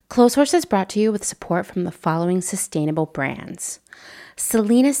Clotheshorse is brought to you with support from the following sustainable brands.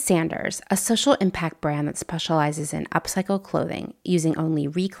 Selena Sanders, a social impact brand that specializes in upcycled clothing using only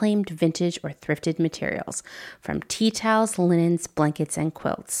reclaimed, vintage, or thrifted materials from tea towels, linens, blankets, and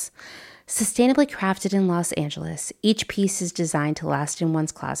quilts. Sustainably crafted in Los Angeles, each piece is designed to last in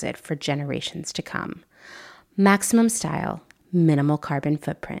one's closet for generations to come. Maximum style, minimal carbon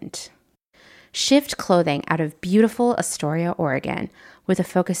footprint. Shift Clothing out of beautiful Astoria, Oregon, with a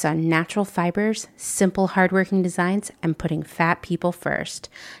focus on natural fibers, simple hardworking designs, and putting fat people first.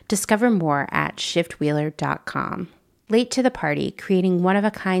 Discover more at shiftwheeler.com. Late to the Party, creating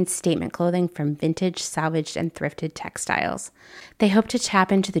one-of-a-kind statement clothing from vintage, salvaged, and thrifted textiles. They hope to tap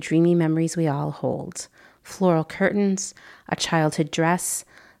into the dreamy memories we all hold. Floral curtains, a childhood dress,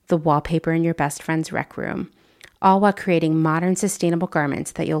 the wallpaper in your best friend's rec room. All while creating modern, sustainable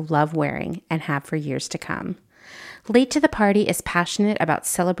garments that you'll love wearing and have for years to come. Late to the Party is passionate about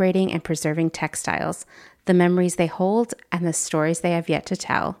celebrating and preserving textiles, the memories they hold, and the stories they have yet to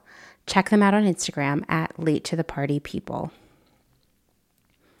tell. Check them out on Instagram at Late to the Party People.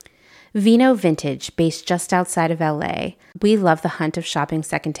 Vino Vintage, based just outside of LA. We love the hunt of shopping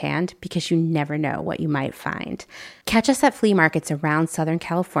secondhand because you never know what you might find. Catch us at flea markets around Southern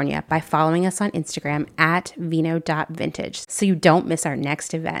California by following us on Instagram at vino.vintage so you don't miss our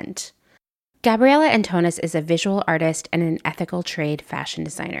next event. Gabriella Antonis is a visual artist and an ethical trade fashion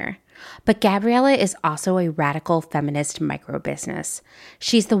designer. But Gabriella is also a radical feminist micro-business.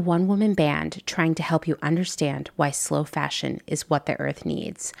 She's the one-woman band trying to help you understand why slow fashion is what the earth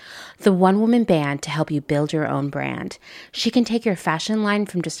needs. The one-woman band to help you build your own brand. She can take your fashion line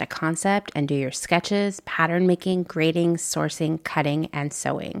from just a concept and do your sketches, pattern making, grading, sourcing, cutting, and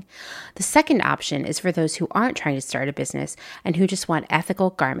sewing. The second option is for those who aren't trying to start a business and who just want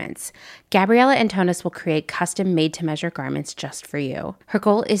ethical garments. Gabriella Antonis will create custom made-to-measure garments just for you. Her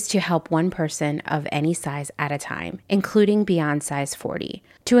goal is to help one person of any size at a time, including beyond size 40.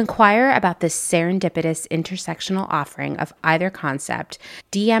 To inquire about this serendipitous intersectional offering of either concept,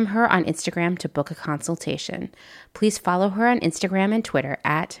 DM her on Instagram to book a consultation. Please follow her on Instagram and Twitter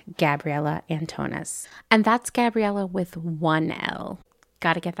at Gabriella Antonis. And that's Gabriella with one L.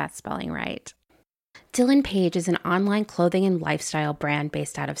 Gotta get that spelling right. Dylan Page is an online clothing and lifestyle brand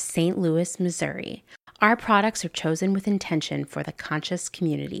based out of St. Louis, Missouri. Our products are chosen with intention for the conscious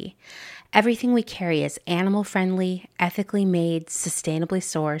community. Everything we carry is animal-friendly, ethically made, sustainably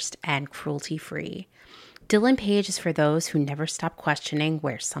sourced, and cruelty-free. Dylan Page is for those who never stop questioning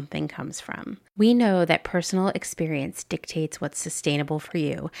where something comes from. We know that personal experience dictates what's sustainable for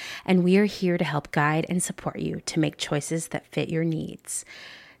you, and we are here to help guide and support you to make choices that fit your needs.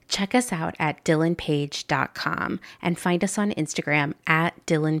 Check us out at dylanpage.com and find us on Instagram at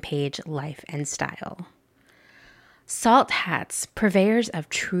dylanpagelifeandstyle. Salt Hats, purveyors of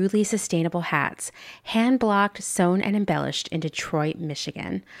truly sustainable hats, hand-blocked, sewn, and embellished in Detroit,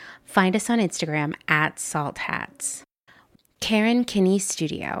 Michigan. Find us on Instagram at Salt Hats. Karen Kinney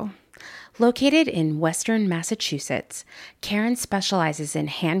Studio. Located in Western Massachusetts, Karen specializes in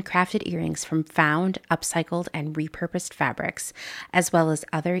handcrafted earrings from found, upcycled, and repurposed fabrics, as well as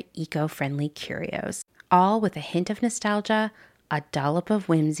other eco-friendly curios, all with a hint of nostalgia, a dollop of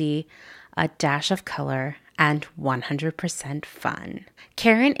whimsy, a dash of color, and 100% fun.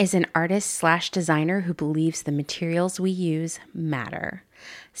 Karen is an artist/designer who believes the materials we use matter.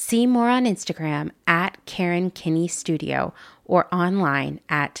 See more on Instagram at Karen Kinney Studio or online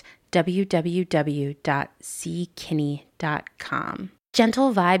at www.ckinney.com.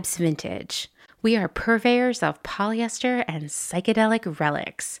 Gentle Vibes Vintage. We are purveyors of polyester and psychedelic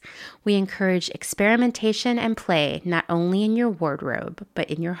relics. We encourage experimentation and play not only in your wardrobe, but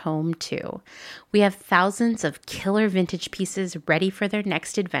in your home too. We have thousands of killer vintage pieces ready for their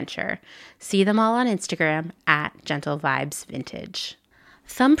next adventure. See them all on Instagram at Gentle Vibes Vintage.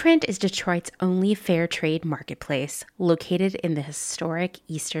 Thumbprint is Detroit's only fair trade marketplace located in the historic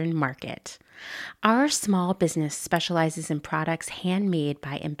Eastern Market. Our small business specializes in products handmade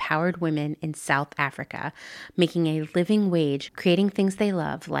by empowered women in South Africa, making a living wage, creating things they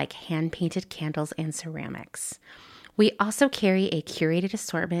love like hand-painted candles and ceramics. We also carry a curated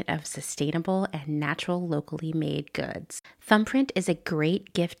assortment of sustainable and natural locally made goods. Thumbprint is a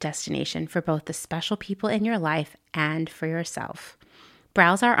great gift destination for both the special people in your life and for yourself.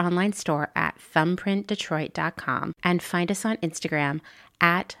 Browse our online store at thumbprintdetroit.com and find us on Instagram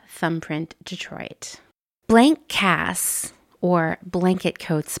at thumbprintdetroit. Blank Cass, or Blanket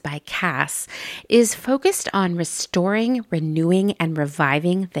Coats by Cass, is focused on restoring, renewing, and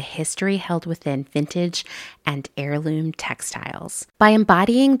reviving the history held within vintage and heirloom textiles. By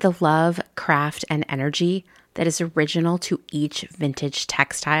embodying the love, craft, and energy that is original to each vintage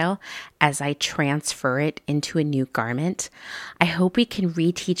textile as I transfer it into a new garment, I hope we can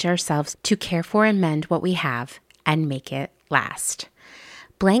reteach ourselves to care for and mend what we have and make it last.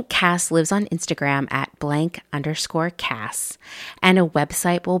 Blank Cass lives on Instagram at _Cass, and a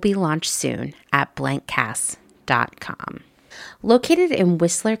website will be launched soon at blankcass.com. Located in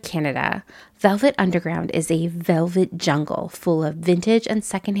Whistler, Canada, Velvet Underground is a velvet jungle full of vintage and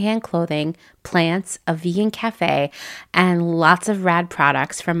secondhand clothing, plants, a vegan cafe, and lots of rad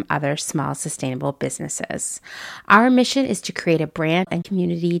products from other small sustainable businesses. Our mission is to create a brand and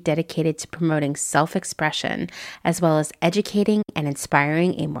community dedicated to promoting self-expression, as well as educating and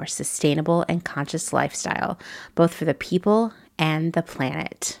inspiring a more sustainable and conscious lifestyle, both for the people and the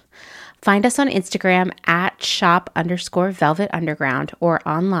planet. Find us on Instagram at shop_velvetunderground or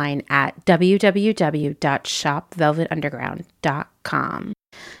online at www.shopvelvetunderground.com.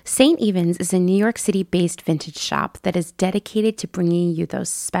 St. Evens is a New York City-based vintage shop that is dedicated to bringing you those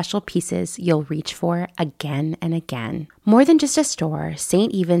special pieces you'll reach for again and again. More than just a store,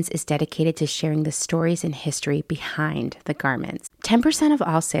 St. Evens is dedicated to sharing the stories and history behind the garments. 10% of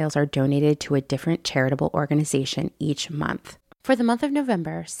all sales are donated to a different charitable organization each month. For the month of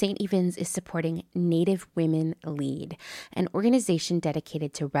November, St. Evens is supporting Native Women Lead, an organization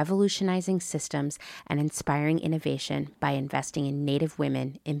dedicated to revolutionizing systems and inspiring innovation by investing in Native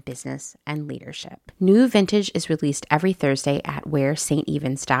women in business and leadership. New vintage is released every Thursday at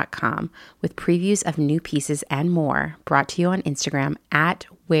wearstevens.com with previews of new pieces and more, brought to you on Instagram at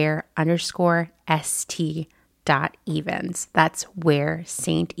wear_st.evens. That's Wear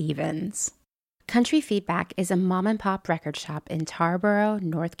St. Evens. Country Feedback is a mom-and-pop record shop in Tarboro,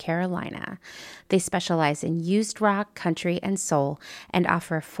 North Carolina. They specialize in used rock, country, and soul, and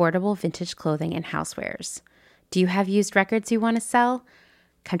offer affordable vintage clothing and housewares. Do you have used records you want to sell?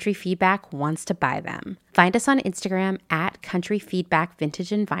 Country Feedback wants to buy them. Find us on Instagram at Country Feedback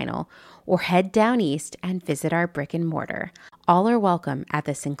Vintage and Vinyl, or head down east and visit our brick and mortar. All are welcome at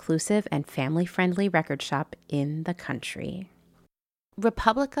this inclusive and family-friendly record shop in the country.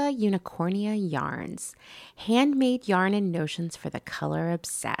 Republica Unicornia Yarns, handmade yarn and notions for the color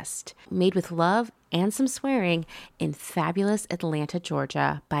obsessed, made with love and some swearing in fabulous Atlanta,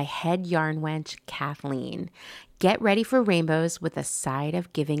 Georgia by head yarn wench Kathleen. Get ready for rainbows with a side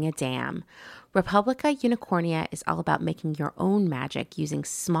of giving a damn. Republica Unicornia is all about making your own magic using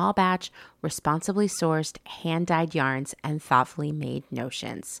small batch, responsibly sourced, hand-dyed yarns and thoughtfully made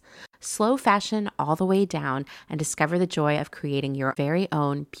notions. Slow fashion all the way down and discover the joy of creating your very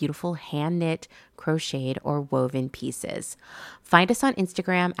own beautiful hand-knit, crocheted, or woven pieces. Find us on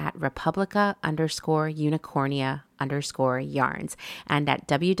Instagram at Republica_Unicornia_yarns and at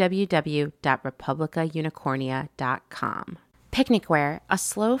www.republicaunicornia.com. Picnic Wear, a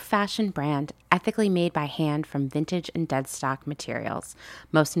slow fashion brand ethically made by hand from vintage and dead stock materials,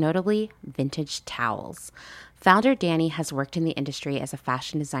 most notably vintage towels. Founder Danny has worked in the industry as a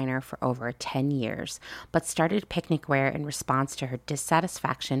fashion designer for over 10 years, but started Picnic Wear in response to her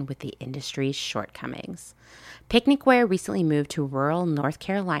dissatisfaction with the industry's shortcomings. Picnic Wear recently moved to rural North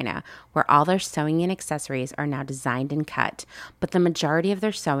Carolina, where all their sewing and accessories are now designed and cut, but the majority of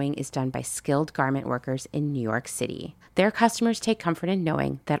their sewing is done by skilled garment workers in New York City. Their customers take comfort in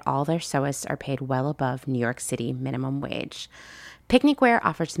knowing that all their sewists are paid well above New York City minimum wage. Picnic Wear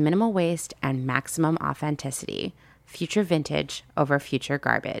offers minimal waste and maximum authenticity. Future vintage over future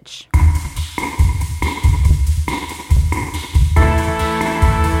garbage.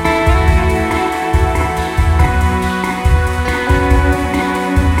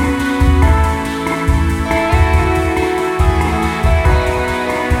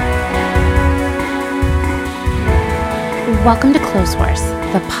 Welcome to Clothes Wars,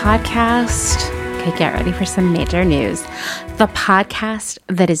 the podcast. Okay, get ready for some major news. The podcast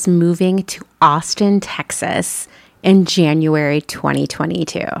that is moving to Austin, Texas in January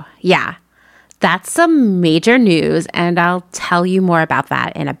 2022. Yeah, that's some major news, and I'll tell you more about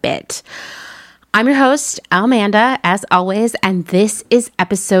that in a bit. I'm your host, Amanda, as always, and this is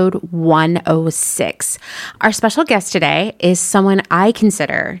episode 106. Our special guest today is someone I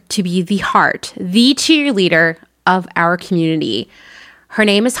consider to be the heart, the cheerleader of our community. Her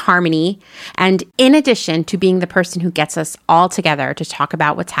name is Harmony, and in addition to being the person who gets us all together to talk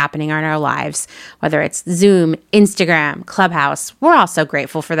about what's happening in our lives, whether it's Zoom, Instagram, Clubhouse, we're all so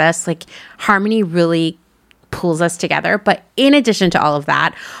grateful for this. Like, Harmony really pulls us together. But in addition to all of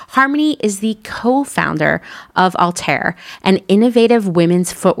that, Harmony is the co-founder of Altair, an innovative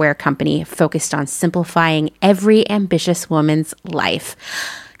women's footwear company focused on simplifying every ambitious woman's life.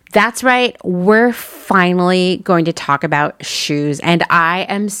 That's right. We're finally going to talk about shoes. And I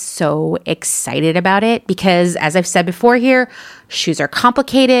am so excited about it because, as I've said before here, shoes are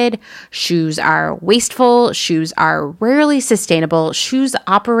complicated. Shoes are wasteful. Shoes are rarely sustainable. Shoes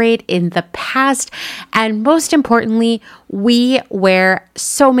operate in the past. And most importantly, we wear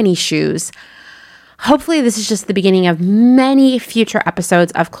so many shoes. Hopefully, this is just the beginning of many future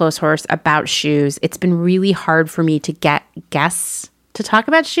episodes of Clotheshorse about shoes. It's been really hard for me to get guests to talk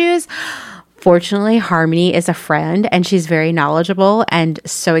about shoes. Fortunately, Harmony is a friend and she's very knowledgeable and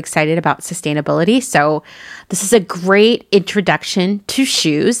so excited about sustainability. So this is a great introduction to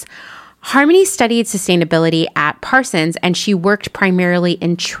shoes. Harmony studied sustainability at Parsons and she worked primarily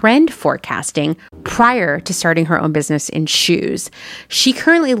in trend forecasting prior to starting her own business in shoes. She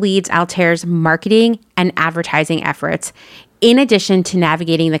currently leads Altair's marketing and advertising efforts, in addition to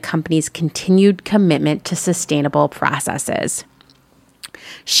navigating the company's continued commitment to sustainable processes.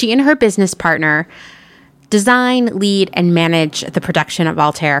 She and her business partner design, lead, and manage the production of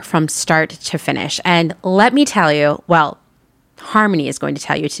Altair from start to finish. And let me tell you, well, Harmony is going to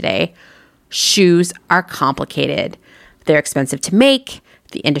tell you today, shoes are complicated. They're expensive to make.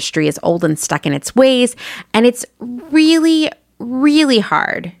 The industry is old and stuck in its ways. And it's really, really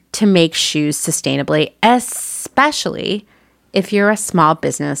hard to make shoes sustainably, especially if you're a small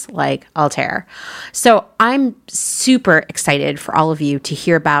business like Altair. So I'm super excited for all of you to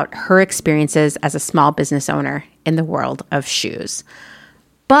hear about her experiences as a small business owner in the world of shoes.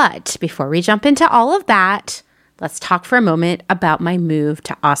 But before we jump into all of that, let's talk for a moment about my move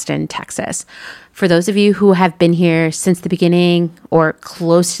to Austin, Texas. For those of you who have been here since the beginning or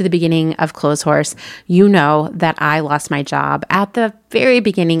close to the beginning of Clotheshorse, you know that I lost my job at the very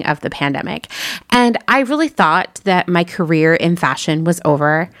beginning of the pandemic. And I really thought that my career in fashion was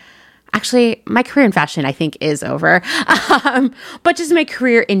over. Actually, my career in fashion, I think, is over. But just my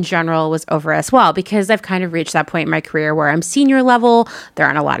career in general was over as well, because I've kind of reached that point in my career where I'm senior level. There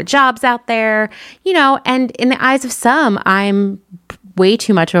aren't a lot of jobs out there, and in the eyes of some, I'm way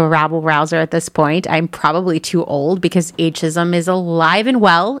too much of a rabble-rouser at this point. I'm probably too old because ageism is alive and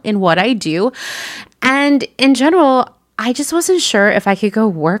well in what I do. And in general, I just wasn't sure if I could go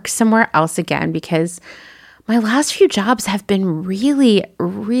work somewhere else again because my last few jobs have been really,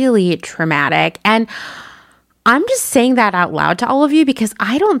 really traumatic. And I'm just saying that out loud to all of you because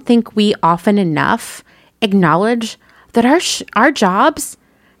I don't think we often enough acknowledge that our jobs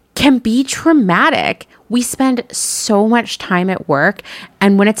can be traumatic. We spend so much time at work,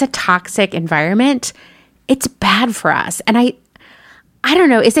 and when it's a toxic environment, it's bad for us. And I don't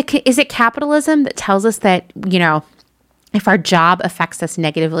know, is it capitalism that tells us that, if our job affects us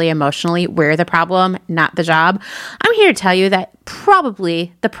negatively emotionally, we're the problem, not the job? I'm here to tell you that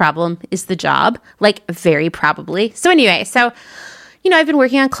probably the problem is the job, like very probably. So anyway, I've been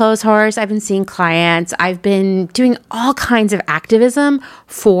working on Clotheshorse. I've been seeing clients. I've been doing all kinds of activism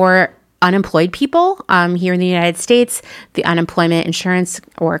for unemployed people here in the United States. The unemployment insurance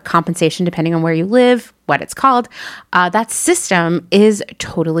or compensation, depending on where you live, what it's called, that system is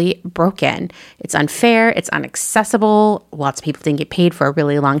totally broken. It's unfair. It's inaccessible. Lots of people didn't get paid for a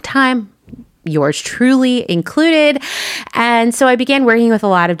really long time, yours truly included. And so I began working with a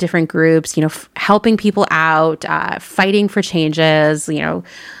lot of different groups, helping people out, fighting for changes,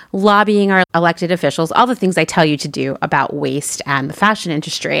 lobbying our elected officials, all the things I tell you to do about waste and the fashion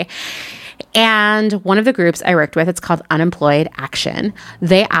industry. And one of the groups I worked with, it's called Unemployed Action.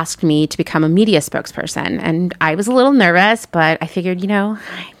 They asked me to become a media spokesperson. And I was a little nervous, but I figured,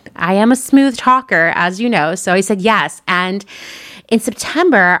 I am a smooth talker, as you know. So I said yes. And in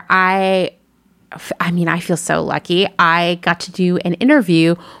September, I feel so lucky. I got to do an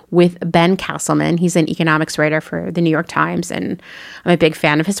interview with Ben Castleman. He's an economics writer for the New York Times, and I'm a big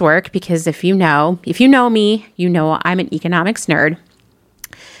fan of his work because if you know me, you know I'm an economics nerd.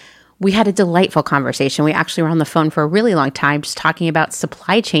 We had a delightful conversation. We actually were on the phone for a really long time just talking about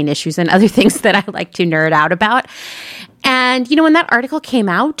supply chain issues and other things that I like to nerd out about. And, when that article came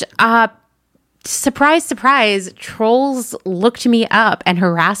out, surprise, surprise, trolls looked me up and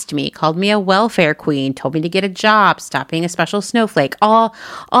harassed me, called me a welfare queen, told me to get a job, stop being a special snowflake, all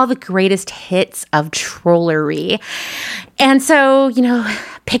the greatest hits of trollery. And so,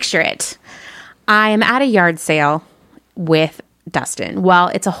 picture it. I am at a yard sale with Dustin. Well,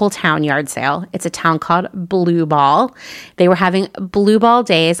 it's a whole town yard sale. It's a town called Blue Ball. They were having Blue Ball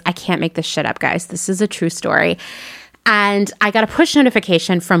days. I can't make this shit up, guys. This is a true story. And I got a push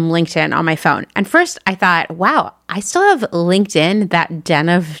notification from LinkedIn on my phone. And first I thought, wow, I still have LinkedIn, that den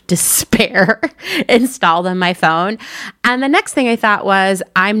of despair, installed on my phone. And the next thing I thought was,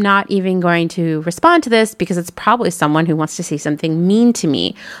 I'm not even going to respond to this because it's probably someone who wants to say something mean to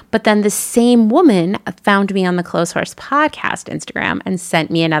me. But then the same woman found me on the Clotheshorse podcast Instagram and sent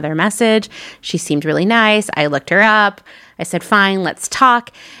me another message. She seemed really nice. I looked her up. I said, fine, let's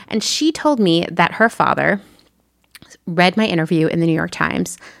talk. And she told me that her father read my interview in the New York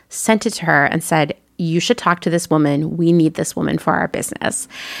Times, sent it to her and said, you should talk to this woman. We need this woman for our business.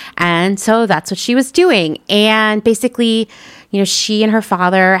 And so that's what she was doing. And basically, she and her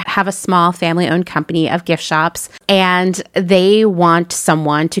father have a small family-owned company of gift shops, and they want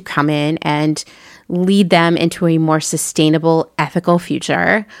someone to come in and lead them into a more sustainable, ethical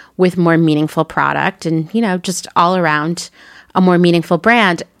future with more meaningful product and, just all around a more meaningful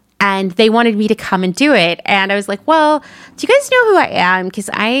brand. And they wanted me to come and do it. And I was like, well, do you guys know who I am? Because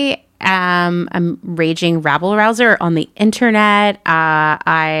I am a raging rabble-rouser on the internet.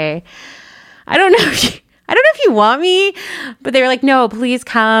 I don't know if you want me, but they were like, no, please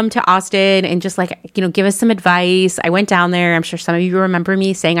come to Austin and just give us some advice. I went down there. I'm sure some of you remember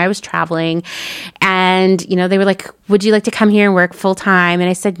me saying I was traveling. And, they were like, would you like to come here and work full time? And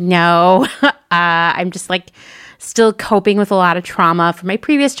I said, no, I'm just still coping with a lot of trauma from my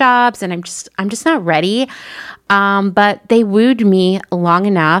previous jobs, and I'm just not ready. But they wooed me long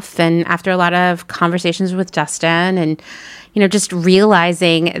enough, and after a lot of conversations with Justin, and just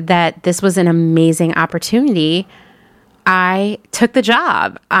realizing that this was an amazing opportunity, I took the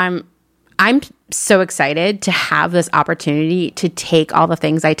job. I'm so excited to have this opportunity to take all the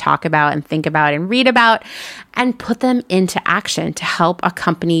things I talk about and think about and read about and put them into action to help a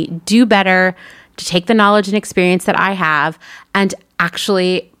company do better, to take the knowledge and experience that I have and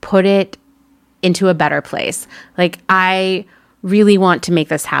actually put it into a better place. I really want to make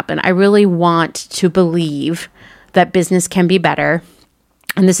this happen. I really want to believe that business can be better.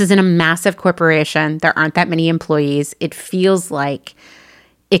 And this isn't a massive corporation. There aren't that many employees. It feels like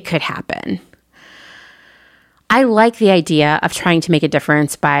it could happen. I like the idea of trying to make a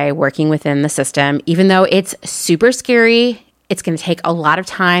difference by working within the system, even though it's super scary. It's going to take a lot of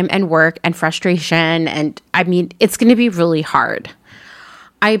time and work and frustration. And it's going to be really hard.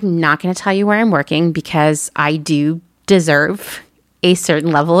 I'm not going to tell you where I'm working because I do deserve a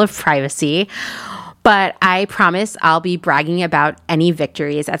certain level of privacy. But I promise I'll be bragging about any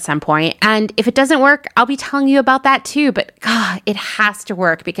victories at some point. And if it doesn't work, I'll be telling you about that too. But God, it has to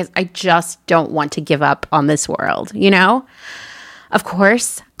work because I just don't want to give up on this world, Of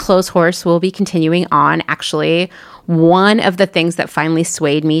course, Clotheshorse will be continuing on. Actually, one of the things that finally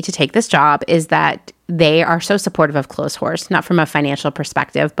swayed me to take this job is that they are so supportive of Clotheshorse, not from a financial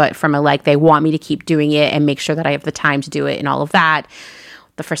perspective, but from they want me to keep doing it and make sure that I have the time to do it and all of that.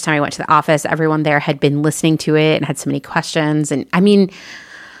 The first time I went to the office, everyone there had been listening to it and had so many questions. And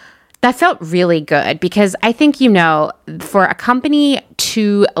that felt really good because I think, for a company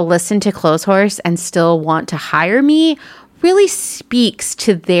to listen to Clotheshorse and still want to hire me really speaks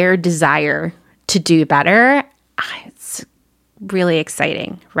to their desire to do better. It's really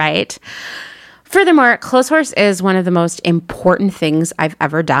exciting, right? Furthermore, Clotheshorse is one of the most important things I've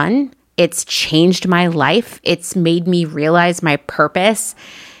ever done. It's changed my life. It's made me realize my purpose.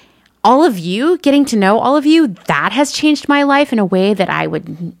 All of you, getting to know all of you, that has changed my life in a way that I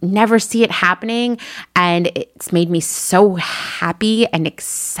would never see it happening. And it's made me so happy and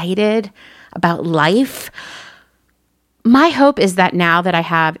excited about life. My hope is that now that I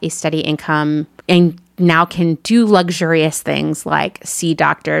have a steady income and now can do luxurious things like see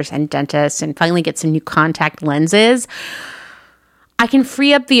doctors and dentists and finally get some new contact lenses, I can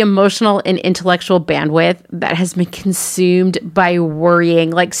free up the emotional and intellectual bandwidth that has been consumed by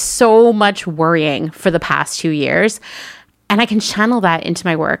worrying, so much worrying for the past 2 years. And I can channel that into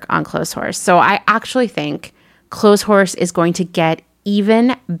my work on Clotheshorse. So I actually think Clotheshorse is going to get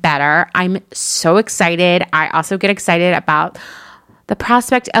even better. I'm so excited. I also get excited about the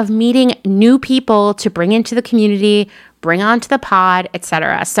prospect of meeting new people to bring into the community, bring onto the pod,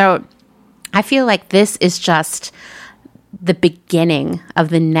 etc. So I feel like this is just the beginning of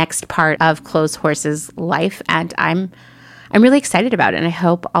the next part of Clotheshorse's life, and I'm really excited about it, and I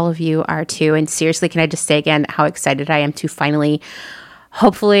hope all of you are too. And seriously, can I just say again how excited I am to finally,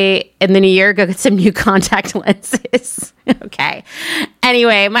 hopefully in the new year, go get some new contact lenses. Okay.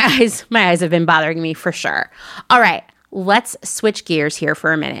 Anyway, my eyes have been bothering me for sure. All right, let's switch gears here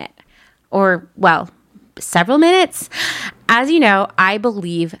for a minute, or several minutes. As you know, I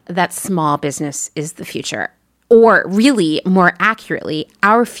believe that small business is the future. Or really, more accurately,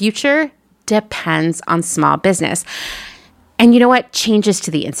 our future depends on small business. And you know what? Changes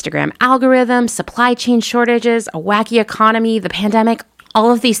to the Instagram algorithm, supply chain shortages, a wacky economy, the pandemic,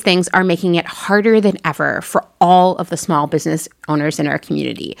 all of these things are making it harder than ever for all of the small business owners in our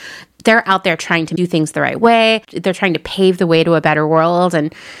community. They're out there trying to do things the right way. They're trying to pave the way to a better world.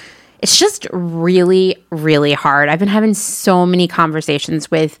 And it's just really, really hard. I've been having so many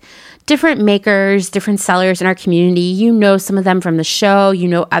conversations with different makers, different sellers in our community. You know some of them from the show. You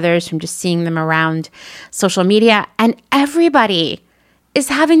know others from just seeing them around social media. And everybody is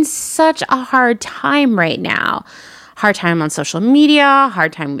having such a hard time right now. Hard time on social media,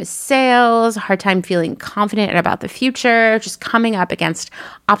 hard time with sales, hard time feeling confident about the future, just coming up against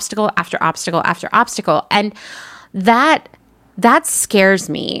obstacle after obstacle after obstacle. And that scares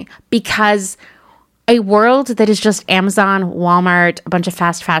me, because a world that is just Amazon, Walmart, a bunch of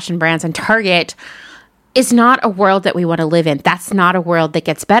fast fashion brands, and Target is not a world that we want to live in. That's not a world that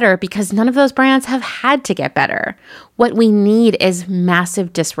gets better, because none of those brands have had to get better. What we need is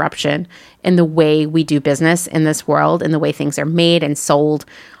massive disruption in the way we do business in this world, in the way things are made and sold.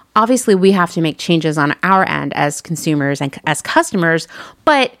 Obviously, we have to make changes on our end as consumers and as customers,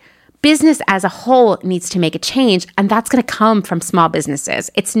 but business as a whole needs to make a change, and that's going to come from small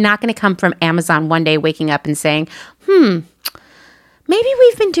businesses. It's not going to come from Amazon one day waking up and saying, maybe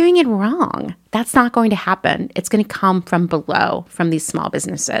we've been doing it wrong. That's not going to happen. It's going to come from below, from these small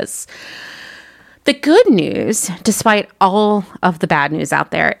businesses. The good news, despite all of the bad news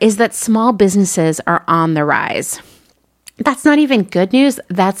out there, is that small businesses are on the rise. That's not even good news.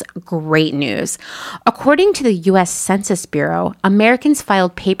 That's great news. According to the U.S. Census Bureau, Americans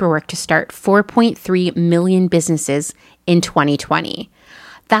filed paperwork to start 4.3 million businesses in 2020.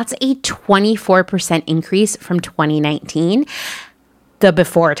 That's a 24% increase from 2019, the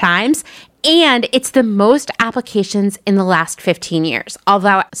before times, and it's the most applications in the last 15 years.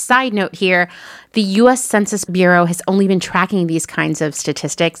 Although, side note here, the U.S. Census Bureau has only been tracking these kinds of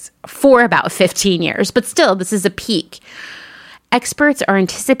statistics for about 15 years, but still, this is a peak. Experts are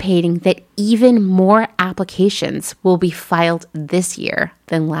anticipating that even more applications will be filed this year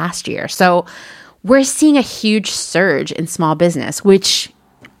than last year. So we're seeing a huge surge in small business, which,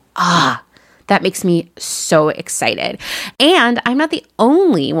 that makes me so excited. And I'm not the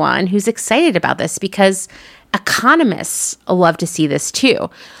only one who's excited about this, because economists love to see this too.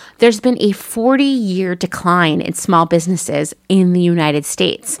 There's been a 40-year decline in small businesses in the United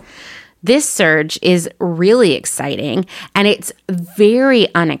States. This surge is really exciting, and it's very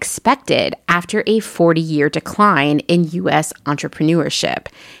unexpected after a 40-year decline in U.S. entrepreneurship.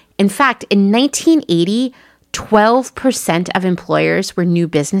 In fact, in 1980, 12% of employers were new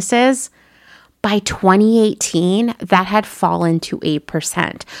businesses. By 2018, that had fallen to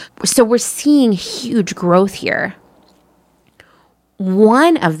 8%. So we're seeing huge growth here.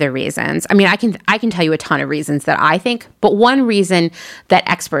 One of the reasons, I can tell you a ton of reasons that I think, but one reason that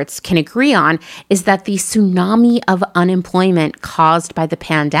experts can agree on is that the tsunami of unemployment caused by the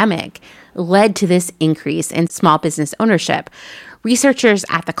pandemic led to this increase in small business ownership. Researchers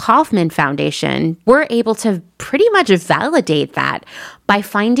at the Kauffman Foundation were able to pretty much validate that by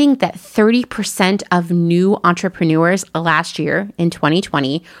finding that 30% of new entrepreneurs last year in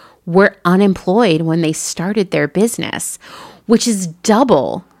 2020 were unemployed when they started their business, which is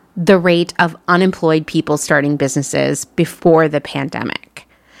double the rate of unemployed people starting businesses before the pandemic.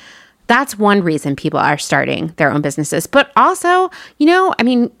 That's one reason people are starting their own businesses. But also,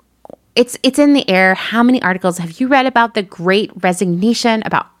 it's in the air. How many articles have you read about the Great Resignation,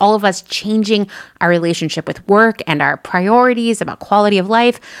 about all of us changing our relationship with work and our priorities, about quality of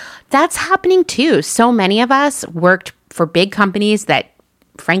life? That's happening too. So many of us worked for big companies that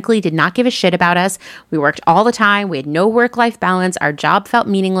frankly did not give a shit about us. We worked all the time. We had no work-life balance. Our job felt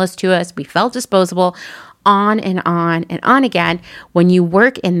meaningless to us. We felt disposable, on and on and on again. When you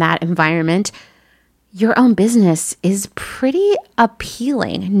work in that environment, your own business is pretty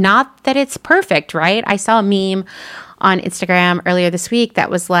appealing. Not that it's perfect, right? I saw a meme on Instagram earlier this week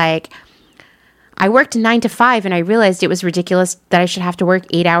that was like, I worked 9 to 5 and I realized it was ridiculous that I should have to work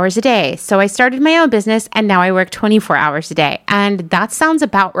 8 hours a day. So I started my own business and now I work 24 hours a day. And that sounds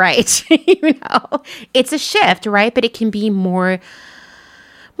about right. It's a shift, right? But it can be more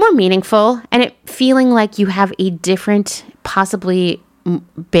meaningful, and it feeling like you have a different, possibly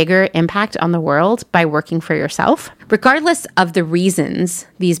bigger impact on the world by working for yourself. Regardless of the reasons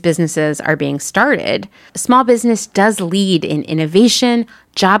these businesses are being started, small business does lead in innovation,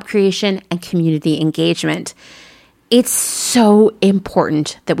 job creation, and community engagement. It's so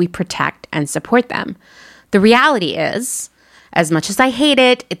important that we protect and support them. The reality is, as much as I hate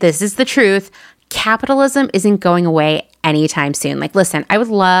it, this is the truth, capitalism isn't going away anytime soon. Like, listen, I would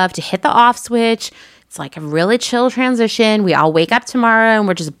love to hit the off switch. It's like a really chill transition. We all wake up tomorrow and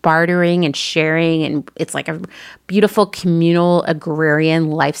we're just bartering and sharing, and it's like a beautiful communal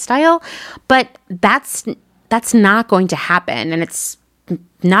agrarian lifestyle. But that's not going to happen, and it's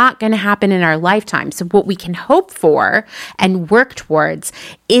not going to happen in our lifetime. So what we can hope for and work towards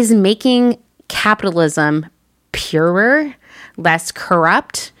is making capitalism purer, less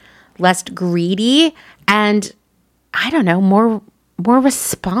corrupt, less greedy, and I don't know, more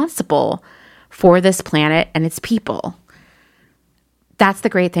responsible for this planet and its people. That's the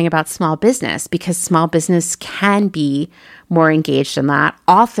great thing about small business, because small business can be more engaged in that,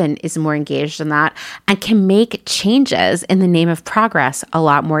 often is more engaged in that, and can make changes in the name of progress a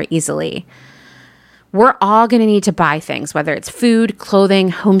lot more easily. We're all going to need to buy things, whether it's food, clothing,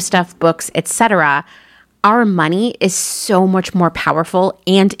 home stuff, books, etc. Our money is so much more powerful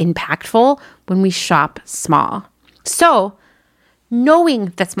and impactful when we shop small. So, knowing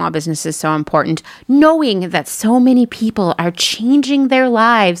that small business is so important, knowing that so many people are changing their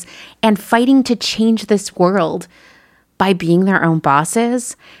lives and fighting to change this world by being their own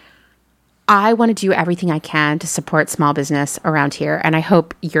bosses, I want to do everything I can to support small business around here, and I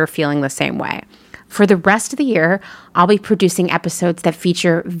hope you're feeling the same way. For the rest of the year, I'll be producing episodes that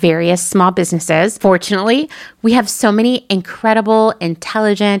feature various small businesses. Fortunately, we have so many incredible,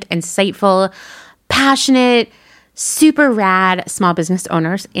 intelligent, insightful, passionate, super rad small business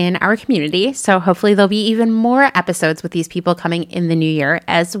owners in our community. So hopefully there'll be even more episodes with these people coming in the new year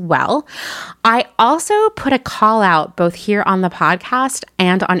as well. I also put a call out both here on the podcast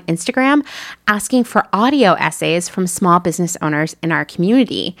and on Instagram asking for audio essays from small business owners in our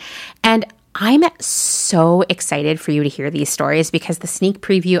community. And I'm so excited for you to hear these stories, because the sneak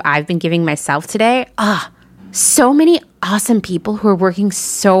preview I've been giving myself today, so many awesome people who are working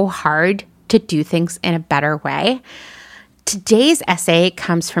so hard to do things in a better way. Today's essay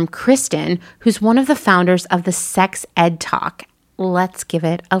comes from Kristen, who's one of the founders of the Sex Ed Talk. Let's give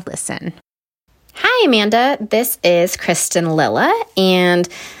it a listen. Hi, Amanda. This is Kristen Lilla, and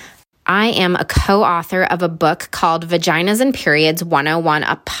I am a co-author of a book called Vaginas and Periods 101,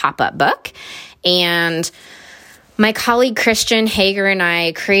 a pop-up book. And my colleague Christian Hager and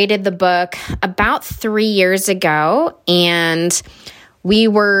I created the book about 3 years ago, and we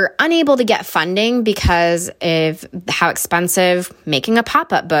were unable to get funding because of how expensive making a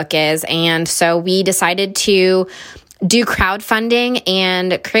pop-up book is. And so we decided to do crowdfunding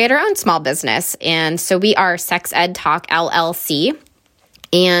and create our own small business. And so we are Sex Ed Talk LLC.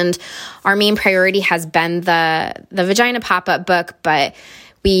 And our main priority has been the vagina pop-up book, but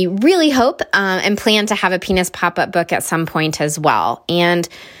we really hope and plan to have a penis pop-up book at some point as well. And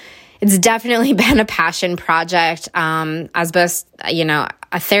it's definitely been a passion project as both,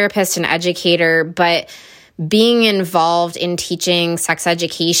 a therapist and educator, but being involved in teaching sex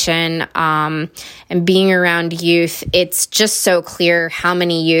education and being around youth, it's just so clear how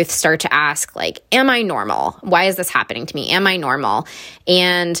many youth start to ask, like, am I normal? Why is this happening to me? Am I normal?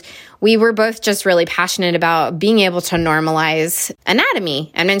 And we were both just really passionate about being able to normalize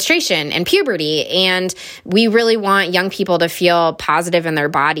anatomy and menstruation and puberty. And we really want young people to feel positive in their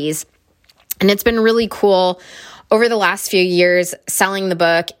bodies. And it's been really cool over the last few years selling the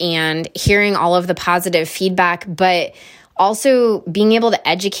book and hearing all of the positive feedback, but also being able to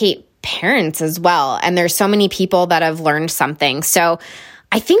educate parents as well. And there's so many people that have learned something. So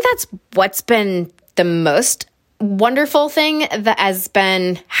I think that's what's been the most wonderful thing, that has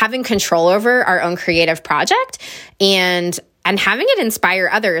been having control over our own creative project and having it inspire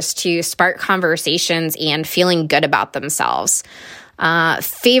others to spark conversations and feeling good about themselves.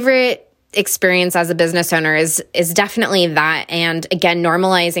 Favorite experience as a business owner is definitely that. And again,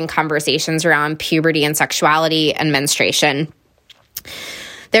 normalizing conversations around puberty and sexuality and menstruation.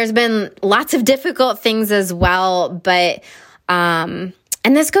 There's been lots of difficult things as well, but, and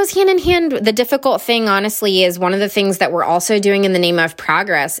this goes hand in hand. The difficult thing, honestly, is one of the things that we're also doing in the name of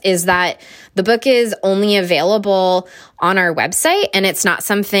progress is that the book is only available on our website, and it's not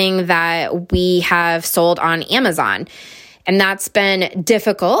something that we have sold on Amazon. And that's been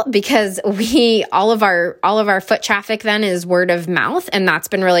difficult because all of our foot traffic then is word of mouth, and that's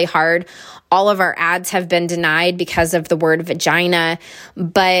been really hard. All of our ads have been denied because of the word vagina.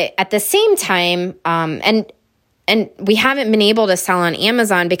 But at the same time, and we haven't been able to sell on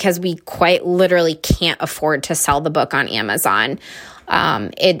Amazon because we quite literally can't afford to sell the book on Amazon.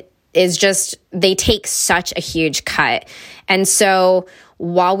 It is just, they take such a huge cut. And so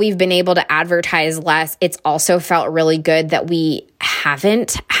while we've been able to advertise less, it's also felt really good that we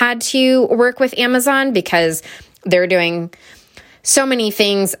haven't had to work with Amazon because they're doing so many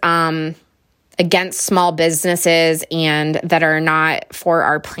things against small businesses and that are not for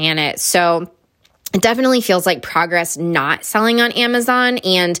our planet. So it definitely feels like progress not selling on Amazon.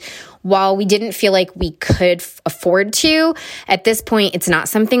 And while we didn't feel like we could afford to, at this point, it's not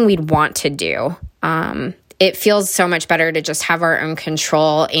something we'd want to do. It feels so much better to just have our own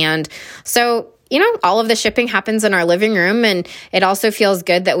control. And so, all of the shipping happens in our living room. And it also feels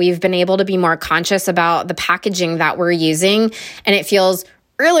good that we've been able to be more conscious about the packaging that we're using. And it feels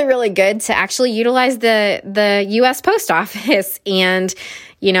really, really good to actually utilize the U.S. Post Office and,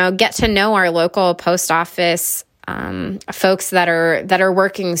 get to know our local post office folks that are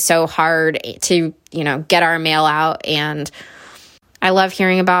working so hard to, get our mail out. And I love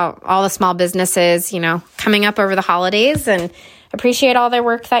hearing about all the small businesses, coming up over the holidays, and appreciate all their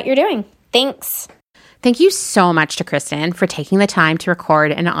work that you're doing. Thanks. Thank you so much to Kristen for taking the time to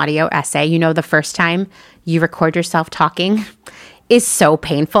record an audio essay. The first time you record yourself talking is so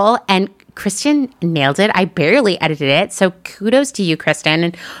painful, and Kristen nailed it. I barely edited it. So kudos to you, Kristen.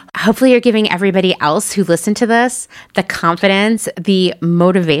 And hopefully you're giving everybody else who listened to this the confidence, the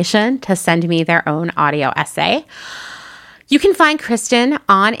motivation to send me their own audio essay. You can find Kristen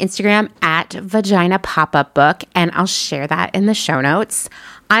on Instagram at Vagina Pop-Up Book, and I'll share that in the show notes.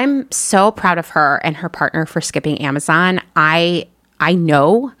 I'm so proud of her and her partner for skipping Amazon. I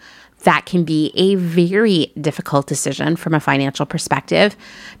know that can be a very difficult decision from a financial perspective,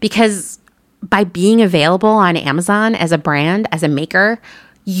 because by being available on Amazon as a brand, as a maker,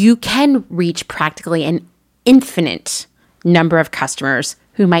 you can reach practically an infinite number of customers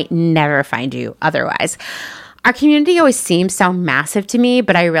who might never find you otherwise. Our community always seems so massive to me,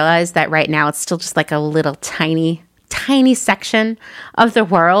 but I realize that right now it's still just like a little tiny section of the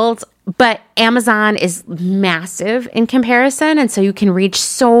world. But Amazon is massive in comparison, and so you can reach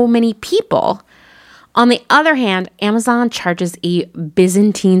so many people. On the other hand, Amazon charges a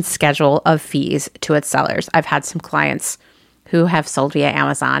Byzantine schedule of fees to its sellers. I've had some clients who have sold via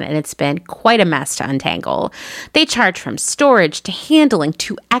Amazon, and it's been quite a mess to untangle. They charge from storage to handling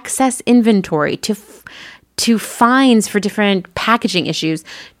to excess inventory to fines for different packaging issues,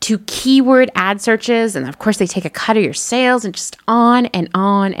 to keyword ad searches. And of course, they take a cut of your sales, and just on and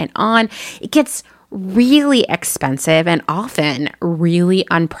on and on. It gets really expensive and often really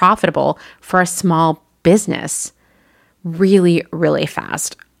unprofitable for a small business really, really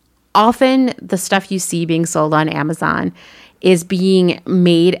fast. Often the stuff you see being sold on Amazon is being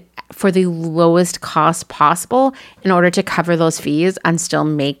made for the lowest cost possible in order to cover those fees and still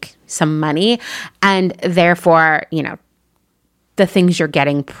make some money. And therefore, the things you're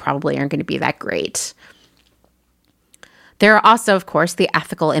getting probably aren't going to be that great. There are also, of course, the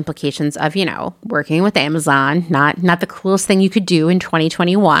ethical implications of, working with Amazon, not the coolest thing you could do in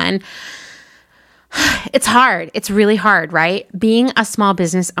 2021. It's hard. It's really hard, right? Being a small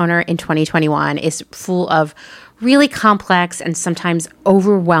business owner in 2021 is full of really complex and sometimes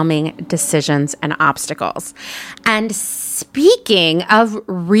overwhelming decisions and obstacles. And speaking of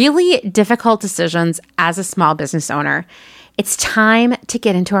really difficult decisions as a small business owner, it's time to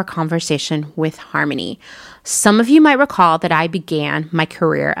get into our conversation with Harmony. Some of you might recall that I began my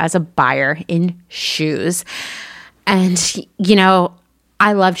career as a buyer in shoes. And,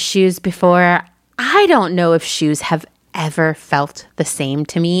 I loved shoes before. I don't know if shoes have ever felt the same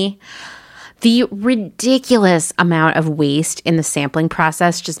to me. The ridiculous amount of waste in the sampling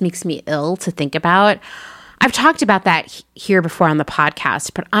process just makes me ill to think about. I've talked about that here before on the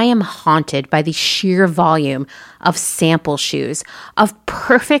podcast, but I am haunted by the sheer volume of sample shoes, of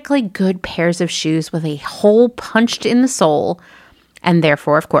perfectly good pairs of shoes with a hole punched in the sole, and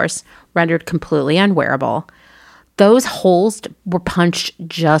therefore, of course, rendered completely unwearable. Those holes were punched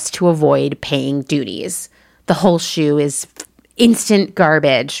just to avoid paying duties. The whole shoe is instant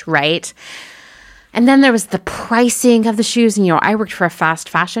garbage, right? And then there was the pricing of the shoes. And, I worked for a fast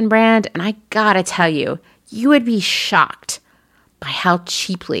fashion brand, and I gotta tell you, you would be shocked by how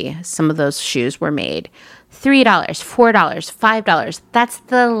cheaply some of those shoes were made. $3, $4, $5. That's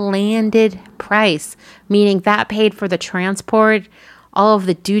the landed price, meaning that paid for the transport, all of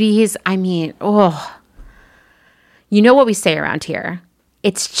the duties. You know what we say around here?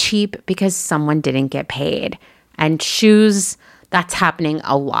 It's cheap because someone didn't get paid. And shoes, that's happening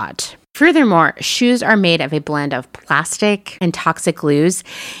a lot. Furthermore, shoes are made of a blend of plastic and toxic glues.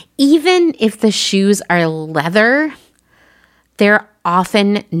 Even if the shoes are leather, they're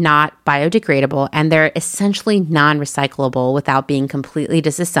often not biodegradable, and they're essentially non-recyclable without being completely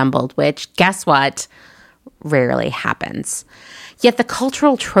disassembled, which, guess what? rarely happens. Yet the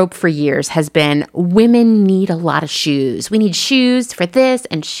cultural trope for years has been women need a lot of shoes. We need shoes for this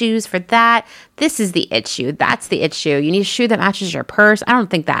and shoes for that. This is the it shoe. That's the it shoe. You need a shoe that matches your purse. I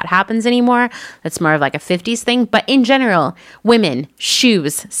don't think that happens anymore. That's more of like a 50s thing. But in general, women,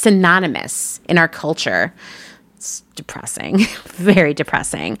 shoes, synonymous in our culture. It's depressing, very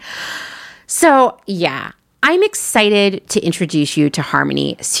depressing. So yeah, I'm excited to introduce you to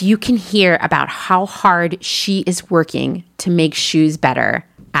Harmony so you can hear about how hard she is working to make shoes better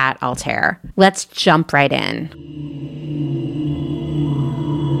at Altair. Let's jump right in.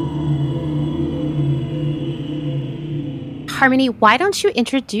 Harmony, why don't you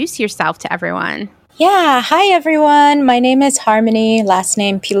introduce yourself to everyone? Yeah. Hi, everyone. My name is Harmony, last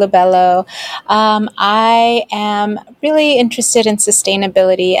name Pilabello. I am really interested in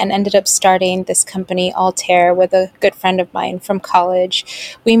sustainability and ended up starting this company, Altair, with a good friend of mine from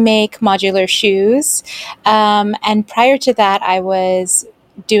college. We make modular shoes. And prior to that, I was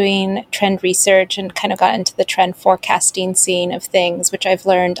doing trend research and kind of got into the trend forecasting scene of things, which I've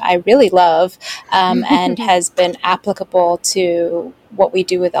learned I really love and has been applicable to what we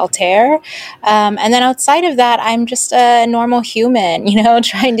do with Altair. And then outside of that, I'm just a normal human,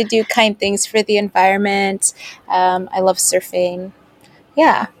 trying to do kind things for the environment. I love surfing.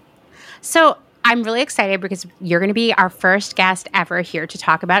 Yeah. So I'm really excited because you're going to be our first guest ever here to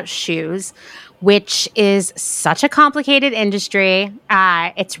talk about shoes, which is such a complicated industry.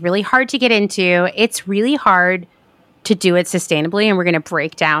 It's really hard to get into. It's really hard to do it sustainably, and we're going to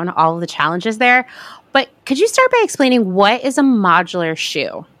break down all of the challenges there. But could you start by explaining what is a modular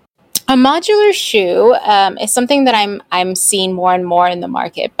shoe? A modular shoe is something that I'm seeing more and more in the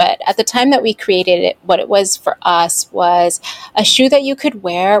market. But at the time that we created it, what it was for us was a shoe that you could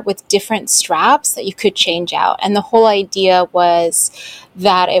wear with different straps that you could change out. And the whole idea was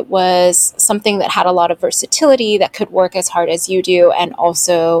that it was something that had a lot of versatility, that could work as hard as you do, and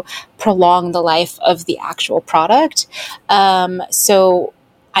also prolong the life of the actual product. So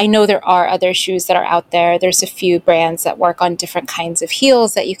I know there are other shoes that are out there. There's a few brands that work on different kinds of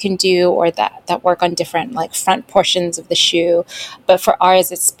heels that you can do, or that work on different like front portions of the shoe. But for ours,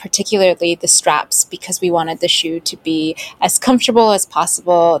 it's particularly the straps, because we wanted the shoe to be as comfortable as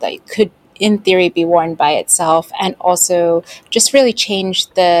possible, that it could, in theory, be worn by itself, and also just really change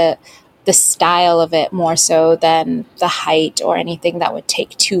the style of it more so than the height or anything that would take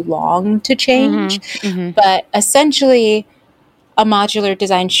too long to change. But essentially, a modular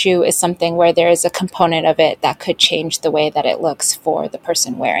design shoe is something where there is a component of it that could change the way that it looks for the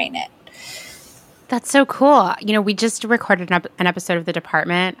person wearing it. That's so cool. We just recorded an episode of The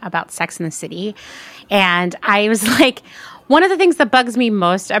Department about Sex and the City. And I was like, one of the things that bugs me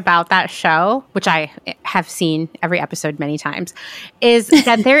most about that show, which I have seen every episode many times, is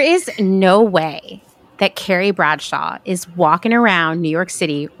that there is no way that Carrie Bradshaw is walking around New York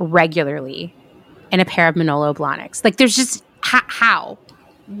City regularly in a pair of Manolo Blahniks. Like, there's just... How?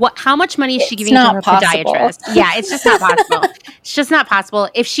 How much money is she giving to her podiatrist? Yeah, it's just not possible. It's just not possible.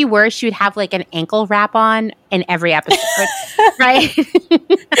 If she were, she would have like an ankle wrap on in every episode, right?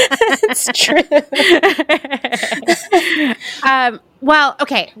 It's true. Well,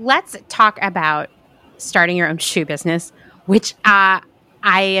 okay, let's talk about starting your own shoe business, which I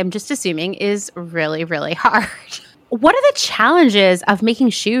am just assuming is really, really hard. What are the challenges of making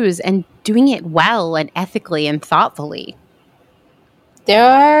shoes and doing it well and ethically and thoughtfully? There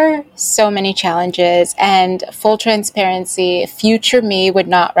are so many challenges, and full transparency, future me would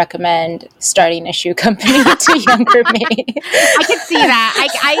not recommend starting a shoe company to younger me. I could see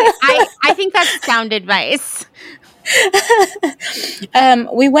that. I think that's sound advice.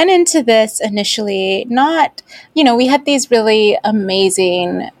 We went into this initially we had these really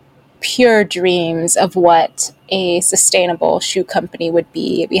amazing, pure dreams of what a sustainable shoe company would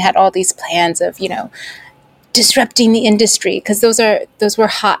be. We had all these plans of, disrupting the industry, because those were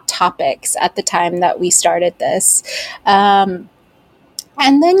hot topics at the time that we started this. And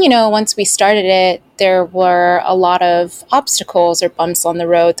then, once we started it, there were a lot of obstacles or bumps on the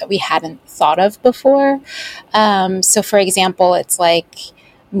road that we hadn't thought of before. So for example, it's like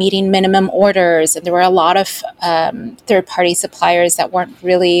meeting minimum orders. And there were a lot of third-party suppliers that weren't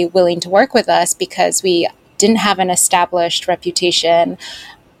really willing to work with us because we didn't have an established reputation,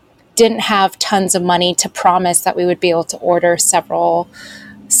 didn't have tons of money to promise that we would be able to order several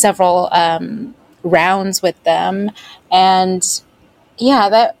rounds with them. And yeah,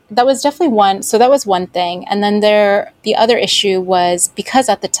 that was definitely one. So that was one thing. And then the other issue was, because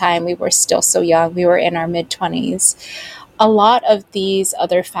at the time we were still so young, we were in our mid-20s, a lot of these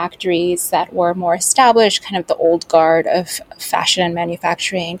other factories that were more established, kind of the old guard of fashion and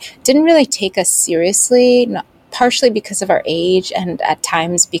manufacturing, didn't really take us seriously, partially because of our age and at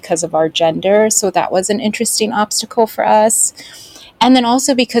times because of our gender. So that was an interesting obstacle for us. And then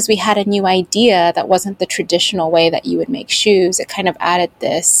also because we had a new idea that wasn't the traditional way that you would make shoes, it kind of added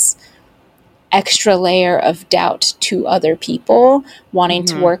this extra layer of doubt to other people wanting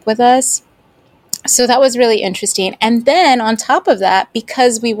to work with us. So that was really interesting. And then on top of that,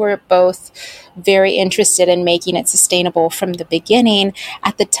 because we were both very interested in making it sustainable from the beginning,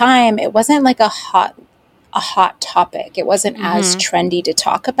 at the time, it wasn't like a hot topic. It wasn't as trendy to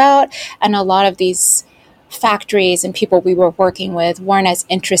talk about. And a lot of these factories and people we were working with weren't as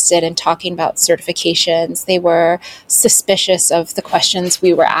interested in talking about certifications. They were suspicious of the questions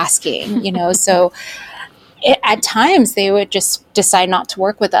we were asking, so at times they would just decide not to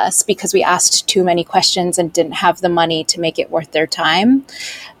work with us because we asked too many questions and didn't have the money to make it worth their time.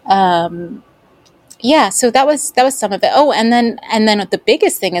 So that was some of it. Oh, and then the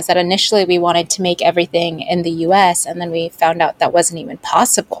biggest thing is that initially we wanted to make everything in the US, and then we found out that wasn't even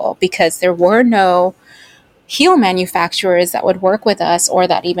possible because there were no heel manufacturers that would work with us or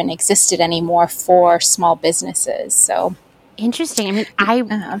that even existed anymore for small businesses. So interesting. I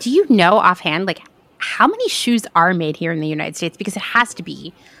mean, do you know offhand, like, how many shoes are made here in the United States? Because it has to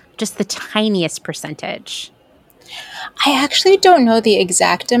be just the tiniest percentage. I actually don't know the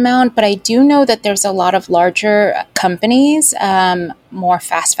exact amount, but I do know that there's a lot of larger companies, more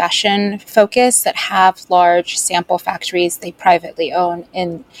fast fashion focused, that have large sample factories they privately own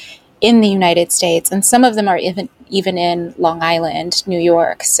in the United States. And some of them are even in Long Island, New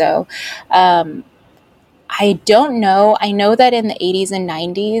York. So I don't know. I know that in the 80s and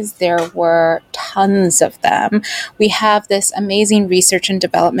 90s, there were tons of them. We have this amazing research and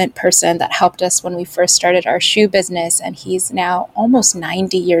development person that helped us when we first started our shoe business, and he's now almost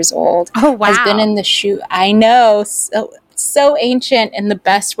 90 years old. Oh, wow. Has been in the shoe. I know. So ancient in the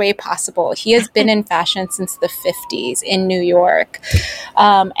best way possible. He has been in fashion since the 50s in New York,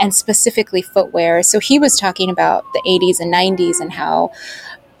 and specifically footwear. So he was talking about the 80s and 90s and how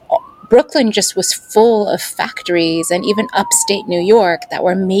Brooklyn just was full of factories, and even upstate New York, that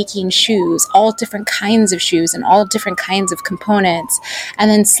were making shoes, all different kinds of shoes and all different kinds of components.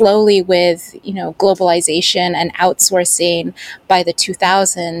 And then slowly with, globalization and outsourcing, by the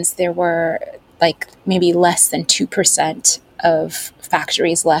 2000s, there were like maybe less than 2% of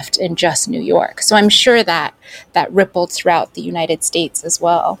factories left in just New York. So I'm sure that rippled throughout the United States as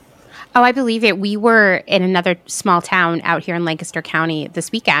well. Oh, I believe it. We were in another small town out here in Lancaster County this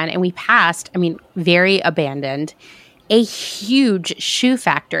weekend, and we passed, very abandoned, a huge shoe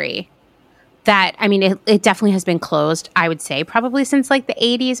factory that, it definitely has been closed, I would say, probably since like the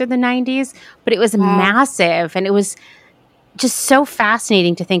 80s or the 90s, but it was massive, and it was just so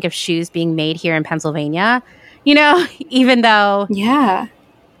fascinating to think of shoes being made here in Pennsylvania, even though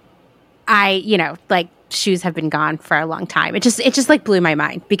shoes have been gone for a long time. It just like blew my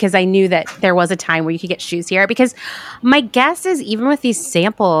mind, because I knew that there was a time where you could get shoes here. Because my guess is, even with these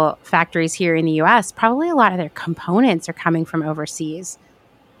sample factories here in the US, probably a lot of their components are coming from overseas.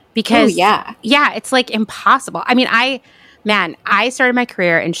 Because it's like impossible. I started my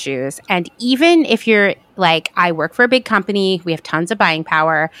career in shoes, and even if you're like, I work for a big company, we have tons of buying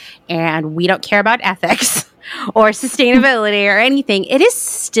power, and we don't care about ethics or sustainability or anything, it is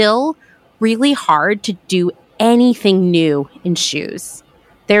still really hard to do anything new in shoes.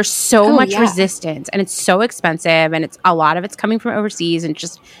 There's so much resistance, and it's so expensive, and a lot of it's coming from overseas, and it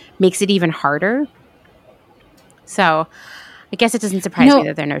just makes it even harder. So I guess it doesn't surprise me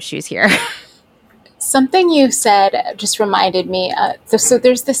that there are no shoes here. Something you said just reminded me. So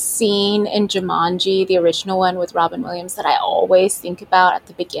there's this scene in Jumanji, the original one with Robin Williams, that I always think about at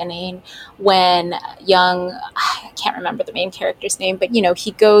the beginning, when I can't remember the main character's name, but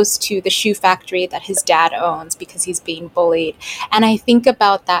he goes to the shoe factory that his dad owns because he's being bullied. And I think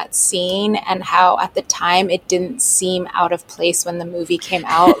about that scene and how at the time it didn't seem out of place when the movie came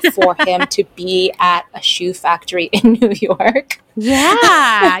out for him to be at a shoe factory in New York.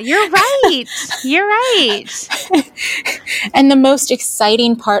 Yeah, you're right. You're right. And the most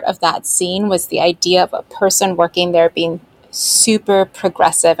exciting part of that scene was the idea of a person working there being super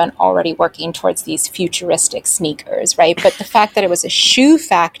progressive and already working towards these futuristic sneakers, right? But the fact that it was a shoe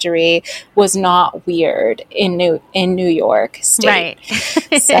factory was not weird in New York State.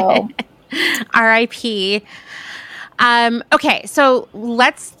 Right. So R.I.P. Okay, so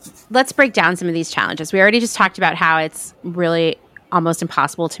let's break down some of these challenges. We already just talked about how it's really almost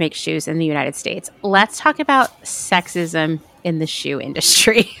impossible to make shoes in the United States. Let's talk about sexism in the shoe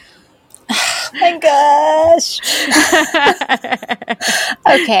industry. my gosh.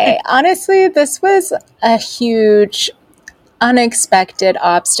 Okay, honestly, this was a huge, unexpected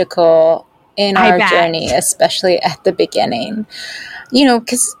obstacle in our journey, especially at the beginning. You know,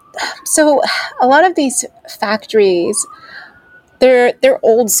 because so a lot of these factories, they're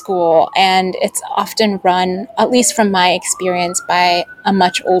old school, and it's often run, at least from my experience, by a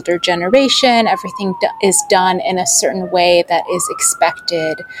much older generation. Everything is done in a certain way that is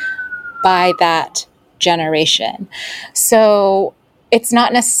expected by that generation. So it's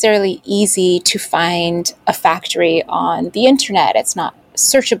not necessarily easy to find a factory on the internet. It's not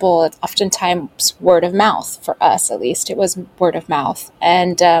searchable. It's oftentimes word of mouth. For us, at least, it was word of mouth.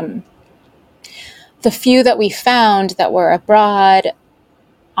 And the few that we found that were abroad,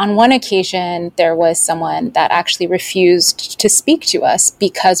 on one occasion, there was someone that actually refused to speak to us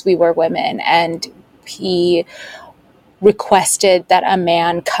because we were women, and he requested that a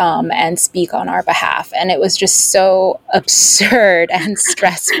man come and speak on our behalf. And it was just so absurd and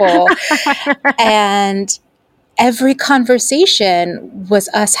stressful. And every conversation was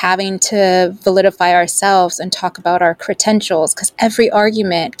us having to validify ourselves and talk about our credentials, because every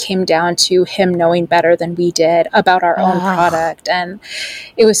argument came down to him knowing better than we did about our own product. And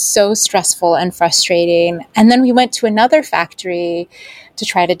it was so stressful and frustrating. And then we went to another factory to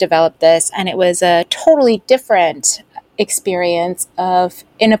try to develop this, and it was a totally different experience of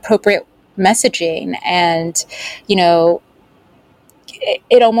inappropriate messaging. And, you know,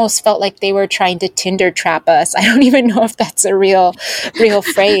 it almost felt like they were trying to Tinder trap us. I don't even know if that's a real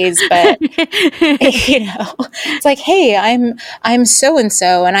phrase, but you know, it's like, hey, I'm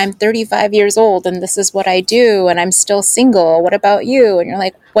so-and-so, and I'm 35 years old, and this is what I do, and I'm still single. What about you? And you're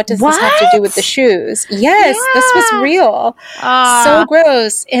like, what does this have to do with the shoes? Yes, this was real. So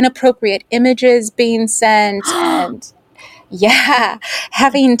gross, inappropriate images being sent, and yeah,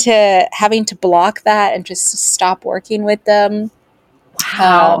 having to block that and just stop working with them.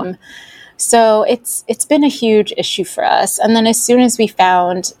 Wow. So it's been a huge issue for us. And then as soon as we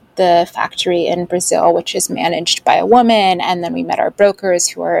found the factory in Brazil, which is managed by a woman, and then we met our brokers,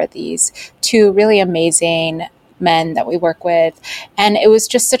 who are these two really amazing men that we work with. And it was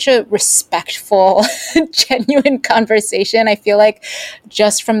just such a respectful, genuine conversation. I feel like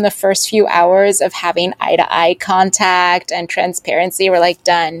just from the first few hours of having eye-to-eye contact and transparency, we're like,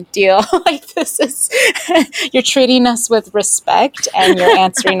 done, deal. Like, this is, you're treating us with respect, and you're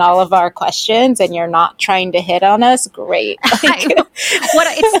answering all of our questions, and you're not trying to hit on us. Great. Like,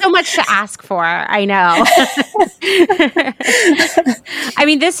 it's so much to ask for. I know. I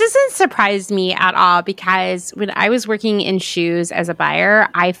mean, this doesn't surprise me at all, because when I was working in shoes as a buyer,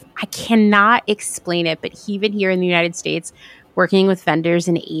 I cannot explain it, but even here in the United States, working with vendors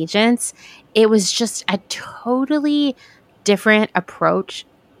and agents, it was just a totally different approach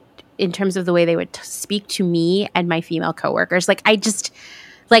in terms of the way they would speak to me and my female coworkers. Like,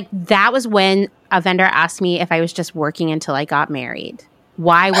 that was when a vendor asked me if I was just working until I got married.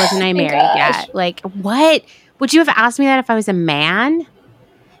 Why wasn't I married yet? Like, what? Would you have asked me that if I was a man?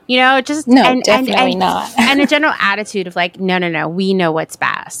 You know, just definitely not. And a general attitude of like, no, we know what's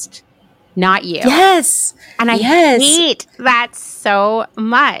best, not you. Yes. And I hate that so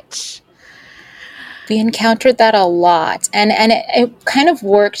much. We encountered that a lot, and it kind of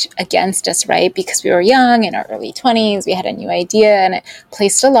worked against us, right? Because we were young, in our early 20s, we had a new idea, and it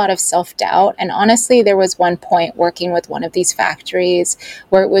placed a lot of self-doubt. And honestly, there was one point working with one of these factories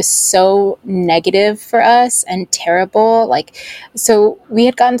where it was so negative for us and terrible. Like, so we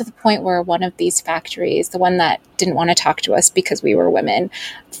had gotten to the point where one of these factories, the one that didn't want to talk to us because we were women,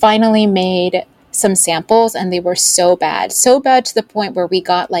 finally made some samples, and they were so bad to the point where we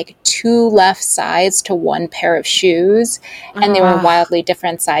got like 2 left sides to 1 pair of shoes, and they were wildly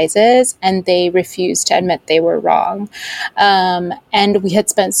different sizes, and they refused to admit they were wrong. And we had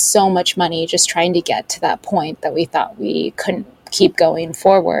spent so much money just trying to get to that point that we thought we couldn't keep going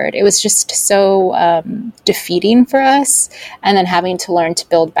forward. It was just so defeating for us, and then having to learn to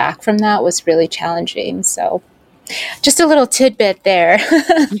build back from that was really challenging. So just a little tidbit there.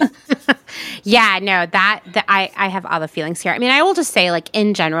 Yeah, no, that I have all the feelings here. I mean, I will just say, like,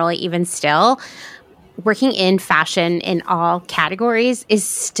 in general, even still, working in fashion in all categories is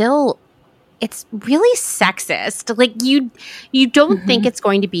still, it's really sexist. Like, you don't think it's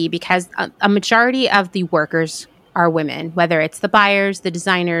going to be, because a majority of the workers are women, whether it's the buyers, the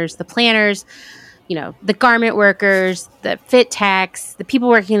designers, the planners, you know, the garment workers, the fit techs, the people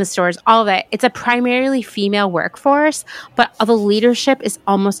working in the stores, all of it. It's a primarily female workforce, but the leadership is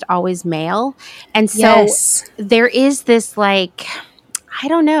almost always male. And so there is this, like, I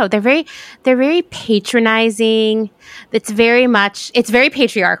don't know. They're very patronizing. It's very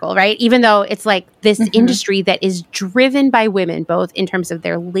patriarchal, right? Even though it's like this industry that is driven by women, both in terms of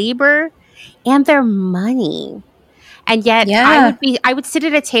their labor and their money. And yet I would sit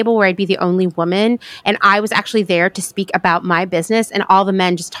at a table where I'd be the only woman, and I was actually there to speak about my business, and all the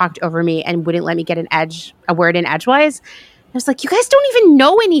men just talked over me and wouldn't let me get a word in edgewise. I was like, you guys don't even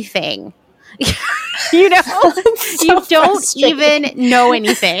know anything. You know, so you don't even know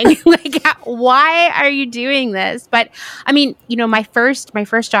anything. Like, why are you doing this? But I mean, you know, my first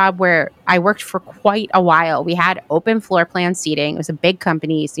job where I worked for quite a while, we had open floor plan seating. It was a big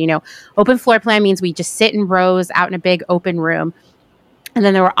company. So, you know, open floor plan means we just sit in rows out in a big open room. And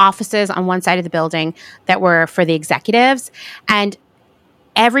then there were offices on one side of the building that were for the executives. And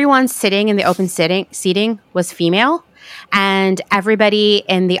everyone sitting in the open seating was female. And everybody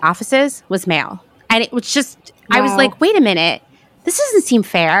in the offices was male. And it was just, wow. I was like, wait a minute, this doesn't seem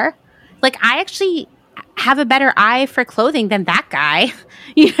fair. Like, I actually have a better eye for clothing than that guy,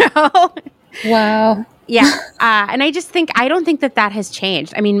 you know? Wow. Yeah. And I don't think that has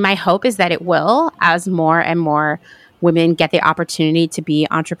changed. I mean, my hope is that it will, as more and more women get the opportunity to be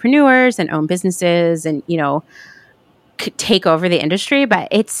entrepreneurs and own businesses and, you know, take over the industry. But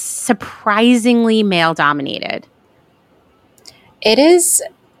it's surprisingly male dominated. It is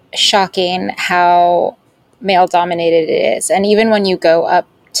shocking how male dominated it is. And even when you go up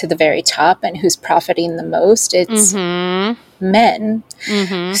to the very top and who's profiting the most, it's men.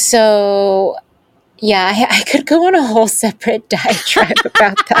 Mm-hmm. So, yeah, I could go on a whole separate diatribe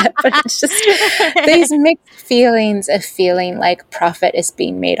about that, but it's just these mixed feelings of feeling like profit is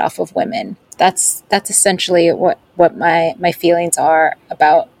being made off of women. That's essentially what my feelings are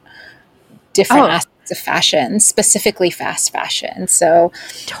about different aspects of fashion, specifically fast fashion. So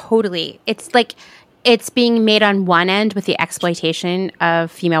totally. It's like it's being made on one end with the exploitation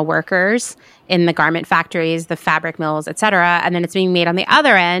of female workers in the garment factories, the fabric mills, et cetera. And then it's being made on the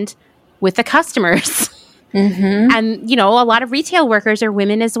other end with the customers. Mm-hmm. And, you know, a lot of retail workers are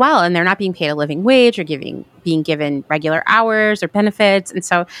women as well, and they're not being paid a living wage or being given regular hours or benefits. And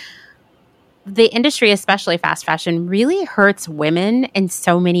so the industry, especially fast fashion, really hurts women in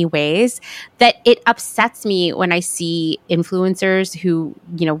so many ways that it upsets me when I see influencers who,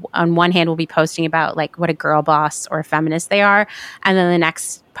 you know, on one hand will be posting about like what a girl boss or a feminist they are. And then the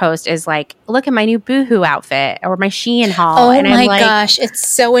next post is like, look at my new Boohoo outfit or my Shein haul. Oh and my gosh, it's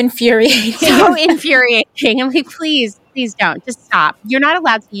so infuriating. So infuriating. I'm like, please don't. Just stop. You're not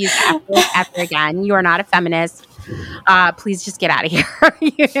allowed to use that word ever again. You are not a feminist. Please just get out of here.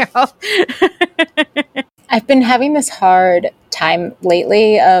 You know? I've been having this hard time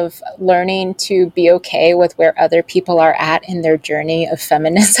lately of learning to be okay with where other people are at in their journey of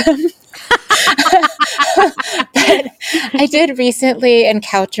feminism. But I did recently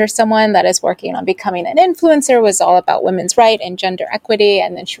encounter someone that is working on becoming an influencer, was all about women's rights and gender equity.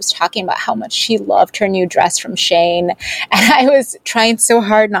 And then she was talking about how much she loved her new dress from Shein. And I was trying so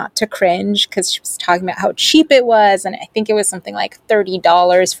hard not to cringe because she was talking about how cheap it was. And I think it was something like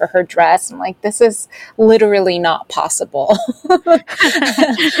 $30 for her dress. I'm like, this is literally not possible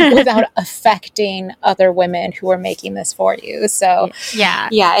without affecting other women who are making this for you. So yeah,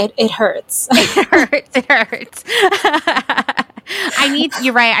 it hurts. It hurts.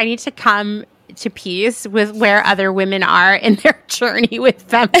 You're right. I need to come to peace with where other women are in their journey with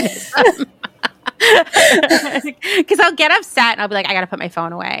feminism. Because I'll get upset and I'll be like, I got to put my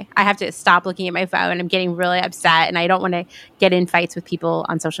phone away. I have to stop looking at my phone. I'm getting really upset and I don't want to get in fights with people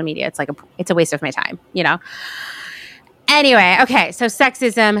on social media. It's like it's a waste of my time, you know? Anyway, okay. So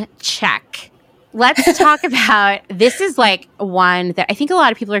sexism, check. Let's talk about, this is like one that I think a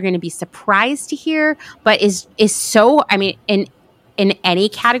lot of people are going to be surprised to hear, but is so, I mean, in any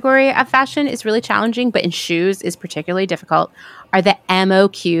category of fashion is really challenging, but in shoes is particularly difficult, are the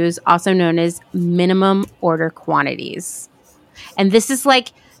MOQs, also known as minimum order quantities. And this is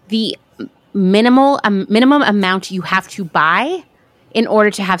like the minimum amount you have to buy in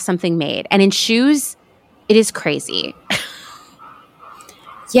order to have something made. And in shoes, it is crazy.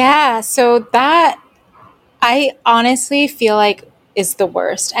 Yeah, so that I honestly feel like is the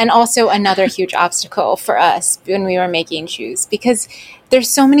worst, and also another huge obstacle for us when we were making shoes, because there's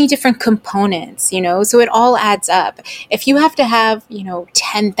so many different components, you know, so it all adds up. If you have to have, you know,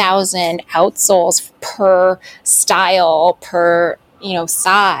 10,000 outsoles per style, per, you know,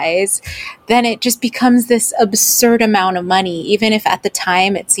 size, then it just becomes this absurd amount of money, even if at the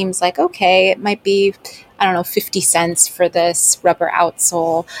time it seems like, okay, it might be, I don't know, 50 cents for this rubber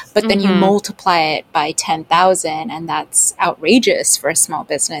outsole, but then you multiply it by 10,000 and that's outrageous for a small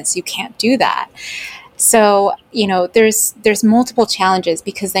business. You can't do that. So, there's multiple challenges,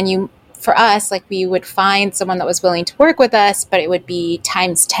 because then for us, like, we would find someone that was willing to work with us, but it would be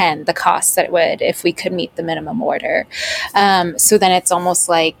times 10 the cost that it would if we could meet the minimum order. So then it's almost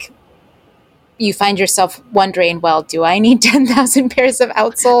like you find yourself wondering, well, do I need 10,000 pairs of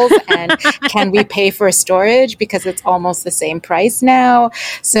outsoles? And can we pay for storage because it's almost the same price now?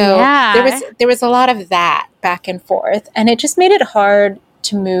 So there was a lot of that back and forth, and it just made it hard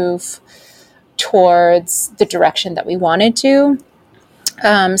to move towards the direction that we wanted to,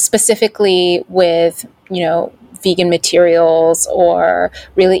 specifically with, vegan materials or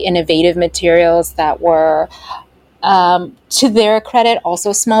really innovative materials that were, to their credit,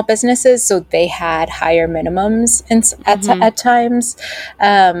 also small businesses. So they had higher minimums at times.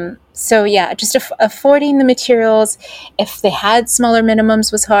 So yeah, just affording the materials, if they had smaller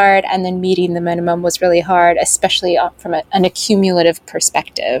minimums, was hard. And then meeting the minimum was really hard, especially from an accumulative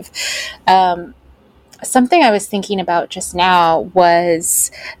perspective. Something I was thinking about just now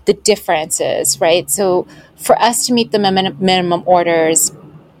was the differences, right? So for us to meet the minimum orders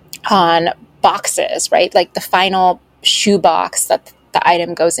on boxes, right? Like the final shoe box that the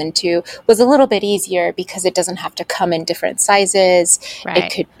item goes into was a little bit easier because it doesn't have to come in different sizes.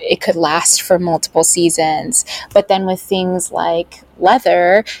 Right. It could last for multiple seasons. But then with things like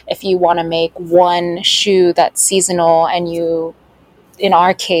leather, if you want to make one shoe that's seasonal, and in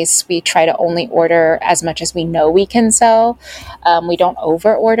our case, we try to only order as much as we know we can sell. We don't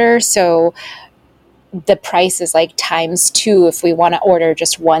over order. So the price is like times 2 if we want to order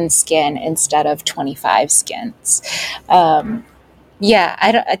just one skin instead of 25 skins. I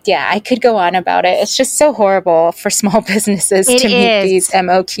could go on about it. It's just so horrible for small businesses to meet these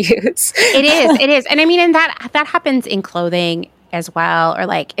MOQs. It is. And I mean, and that happens in clothing as well. Or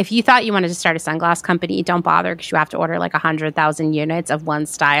like, if you thought you wanted to start a sunglass company, don't bother, because you have to order like 100,000 units of one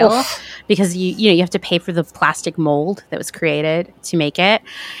style. Because you have to pay for the plastic mold that was created to make it.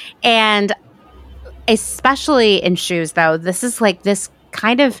 And especially in shoes, though, this is like this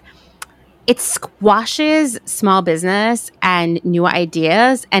kind of, it squashes small business and new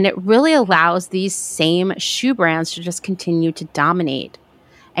ideas, and it really allows these same shoe brands to just continue to dominate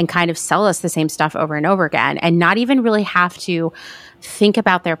and kind of sell us the same stuff over and over again, and not even really have to think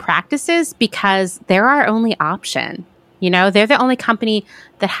about their practices, because they're our only option. They're the only company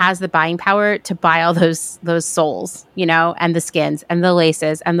that has the buying power to buy all those soles, and the skins and the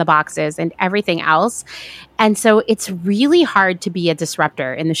laces and the boxes and everything else. And so it's really hard to be a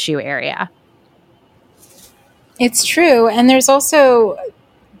disruptor in the shoe area. It's true. And there's also,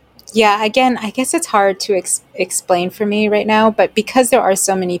 again, I guess it's hard to explain for me right now, but because there are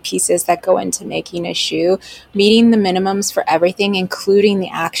so many pieces that go into making a shoe, meeting the minimums for everything, including the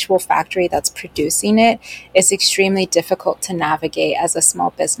actual factory that's producing it, is extremely difficult to navigate as a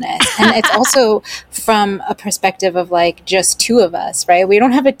small business. And it's also from a perspective of like just 2 of us, right? We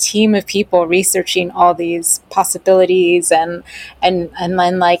don't have a team of people researching all these possibilities and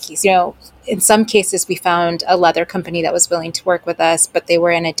then like, in some cases, we found a leather company that was willing to work with us, but they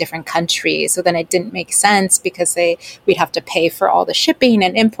were in a different country. So then it didn't make sense, because we'd have to pay for all the shipping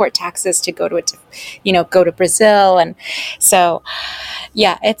and import taxes to go to Brazil. And so,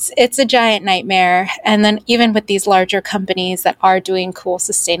 it's a giant nightmare. And then even with these larger companies that are doing cool,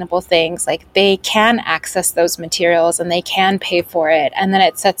 sustainable things, like they can access those materials and they can pay for it. And then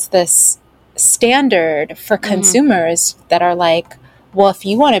it sets this standard for consumers that are like, well, if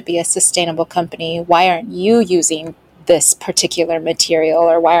you want to be a sustainable company, why aren't you using this particular material,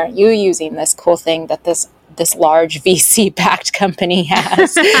 or why aren't you using this cool thing that this large VC-backed company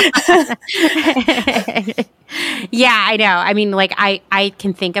has? Yeah, I know. I mean, like I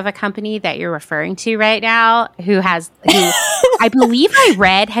can think of a company that you're referring to right now who I believe I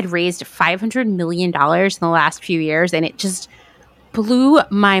read had raised $500 million in the last few years, and it just blew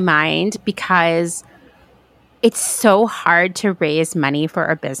my mind, because it's so hard to raise money for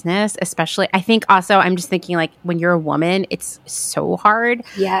a business, especially, I think also, I'm just thinking like when you're a woman, it's so hard.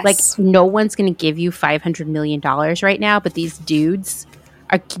 Yes. Like no one's going to give you $500 million right now, but these dudes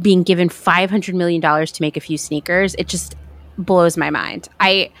are being given $500 million to make a few sneakers. It just blows my mind.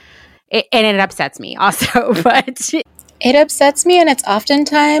 And it upsets me also, but... It upsets me, and it's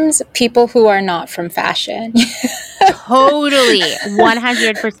oftentimes people who are not from fashion. Totally.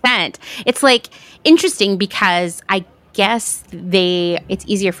 100%. It's like interesting, because I guess it's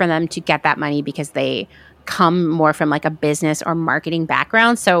easier for them to get that money because they come more from like a business or marketing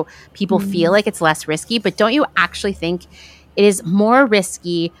background. So people feel like it's less risky, but don't you actually think it is more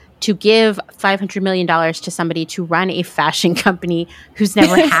risky to give $500 million to somebody to run a fashion company who's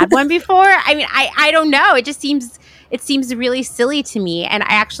never had one before? I mean, I don't know. It just seems it seems really silly to me. And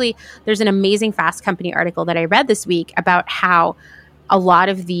there's an amazing Fast Company article that I read this week about how a lot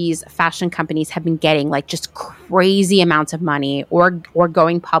of these fashion companies have been getting like just crazy amounts of money or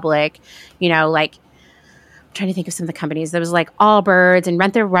going public, like I'm trying to think of some of the companies. There was like Allbirds and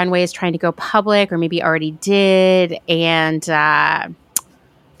Rent the Runway is trying to go public or maybe already did. And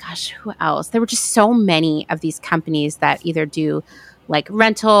gosh, who else? There were just so many of these companies that either do like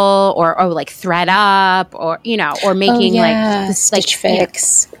rental or like ThredUp or, or making like the Stitch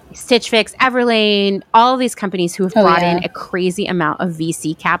Fix. Stitch Fix, Everlane, all of these companies who have brought in a crazy amount of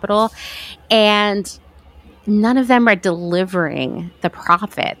VC capital, and none of them are delivering the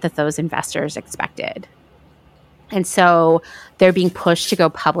profit that those investors expected. And so they're being pushed to go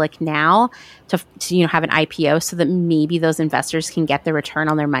public now to have an IPO so that maybe those investors can get the return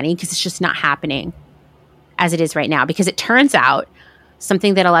on their money, because it's just not happening as it is right now. Because it turns out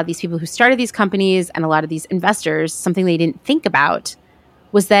something that a lot of these people who started these companies and a lot of these investors, something they didn't think about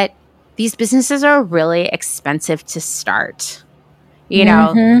was that these businesses are really expensive to start.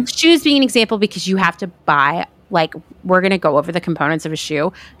 Shoes being an example, because you have to buy, like, we're going to go over the components of a shoe.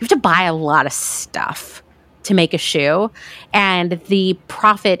 You have to buy a lot of stuff to make a shoe, and the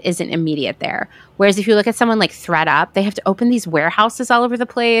profit isn't immediate there. Whereas if you look at someone like ThredUp, they have to open these warehouses all over the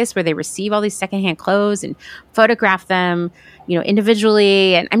place where they receive all these secondhand clothes and photograph them,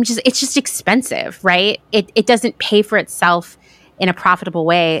 individually. And it's just expensive, right? It doesn't pay for itself in a profitable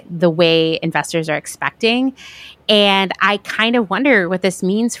way, the way investors are expecting. And I kind of wonder what this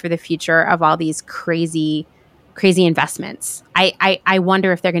means for the future of all these crazy investments. I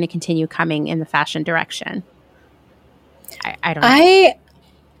wonder if they're going to continue coming in the fashion direction. I don't know. I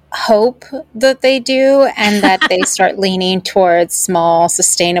hope that they do, and that they start leaning towards small,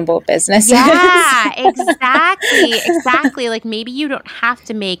 sustainable businesses. Yeah, exactly. Like maybe you don't have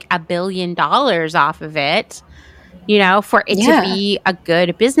to make $1 billion off of it, for it to be a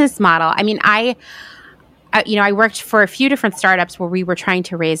good business model. I mean, I worked for a few different startups where we were trying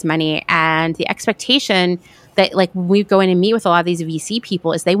to raise money, and the expectation that, like, when we go in and meet with a lot of these VC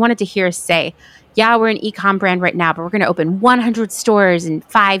people, is they wanted to hear us say, yeah, we're an e-com brand right now, but we're going to open 100 stores in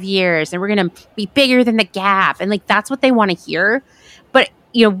 5 years, and we're going to be bigger than the Gap. And like, that's what they want to hear. But,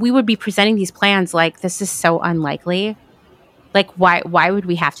 we would be presenting these plans like, this is so unlikely. Like, why would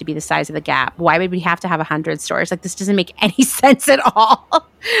we have to be the size of the Gap? Why would we have to have 100 stores? Like, this doesn't make any sense at all.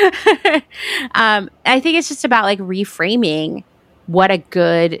 I think it's just about like reframing what a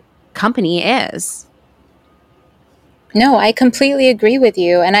good company is. No, I completely agree with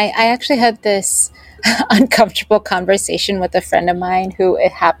you. And I actually had this uncomfortable conversation with a friend of mine who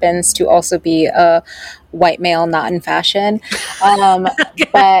it happens to also be a white male, not in fashion.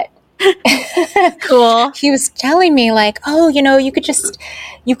 But cool. He was telling me like, oh, you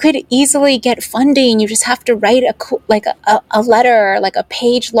could easily get funding. You just have to write a letter, like a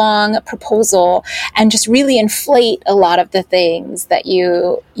page long proposal, and just really inflate a lot of the things that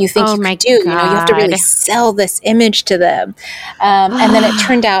you think you could do. God. You have to really sell this image to them. And then it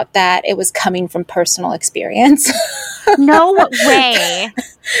turned out that it was coming from personal experience. No way.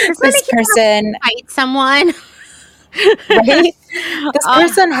 This person fight someone. Right? This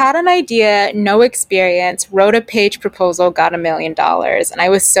person had an idea, no experience, wrote a page proposal, got $1 million. And I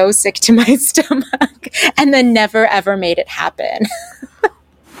was so sick to my stomach, and then never, ever made it happen.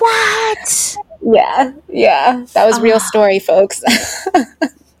 What? Yeah. That was real story, folks.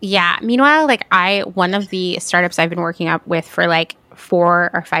 Yeah. Meanwhile, like one of the startups I've been working up with for like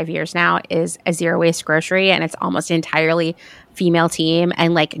 4 or 5 years now is a zero waste grocery, and it's almost entirely female team,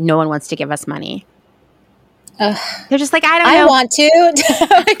 and like no one wants to give us money. They're just like, I don't know. I want to.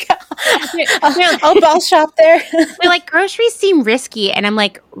 I'll shop there. They're like, groceries seem risky. And I'm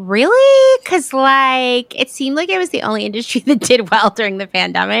like, really? Because like, it seemed like it was the only industry that did well during the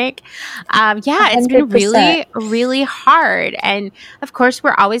pandemic. It's been 100%. really, really hard. And of course,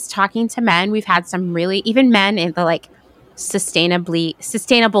 we're always talking to men. We've had some even men in the like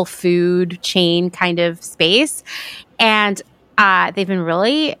sustainable food chain kind of space. And they've been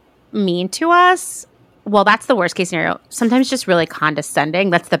really mean to us. Well, that's the worst case scenario. Sometimes just really condescending.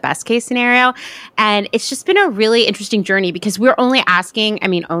 That's the best case scenario. And it's just been a really interesting journey, because we're only asking,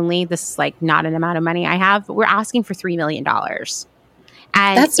 this is like not an amount of money I have, but we're asking for $3 million.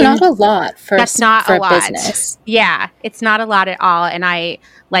 And that's not a lot for a business. Yeah, it's not a lot at all. And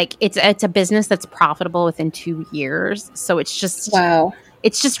it's a business that's profitable within 2 years. So it's just, wow.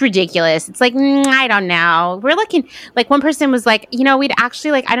 It's just ridiculous. It's like, I don't know. We're looking, like one person was like, we'd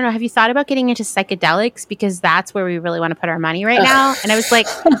actually like, I don't know, have you thought about getting into psychedelics? Because that's where we really want to put our money right now. And I was like,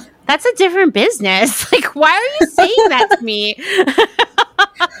 that's a different business. Like, why are you saying that to me?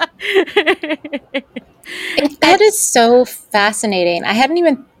 That is so fascinating. I hadn't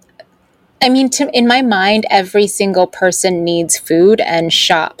even, I mean, in my mind, every single person needs food and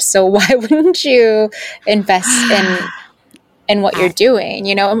shops. So why wouldn't you invest in what you're doing?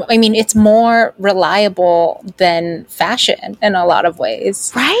 You know, I mean, it's more reliable than fashion in a lot of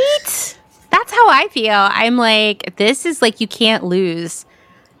ways. Right? That's how I feel. I'm like, this is like, you can't lose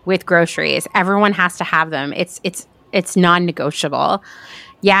with groceries. Everyone has to have them. It's non-negotiable.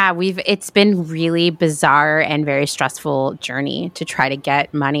 Yeah, it's been really bizarre and very stressful journey to try to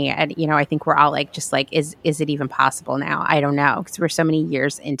get money. And, you know, I think we're all like, just like, is it even possible now? I don't know, because we're so many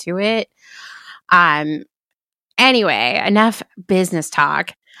years into it. Anyway, enough business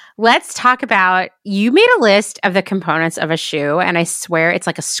talk. Let's talk about, you made a list of the components of a shoe, and I swear it's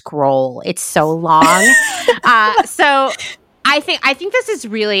like a scroll. It's so long. So I think this is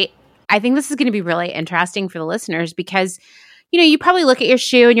going to be really interesting for the listeners, because, you know, you probably look at your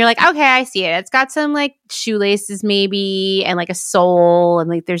shoe and you're like, okay, I see it. It's got some like shoelaces maybe, and like a sole, and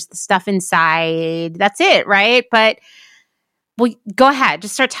like there's the stuff inside. That's it, right? But well, go ahead,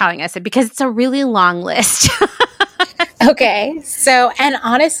 just start telling us it, because it's a really long list. Okay. So, and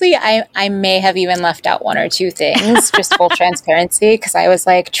honestly, I may have even left out one or two things, just full transparency, because I was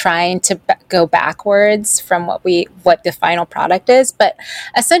like trying to go backwards from what the final product is. But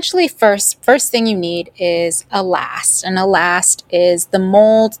essentially, first thing you need is a last. And a last is the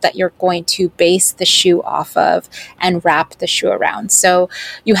mold that you're going to base the shoe off of and wrap the shoe around. So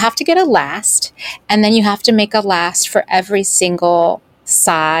you have to get a last, and then you have to make a last for every single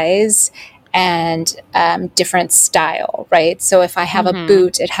size and different style, right? So if I have a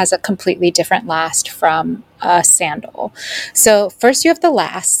boot, it has a completely different last from a sandal. So first you have the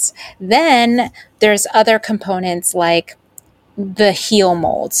lasts. Then there's other components like the heel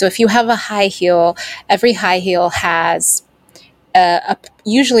mold. So if you have a high heel, every high heel has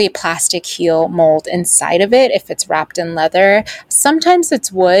usually a plastic heel mold inside of it if it's wrapped in leather. Sometimes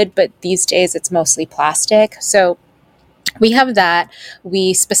it's wood, but these days it's mostly plastic. So we have that.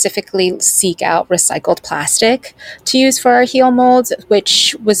 We specifically seek out recycled plastic to use for our heel molds,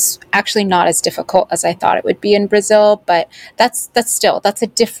 which was actually not as difficult as I thought it would be in Brazil, but that's a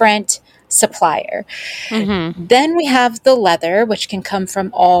different supplier. Mm-hmm. Then we have the leather, which can come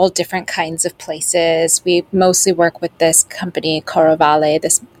from all different kinds of places. We mostly work with this company,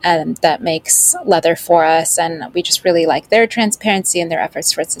 Corovale, that makes leather for us, and we just really like their transparency and their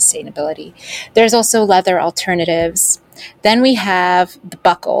efforts for sustainability. There's also leather alternatives. Then we have the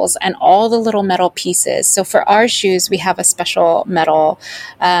buckles and all the little metal pieces. So for our shoes, we have a special metal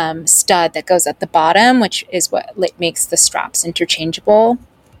stud that goes at the bottom, which is what makes the straps interchangeable.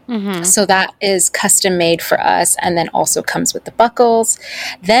 Mm-hmm. So that is custom made for us, and then also comes with the buckles.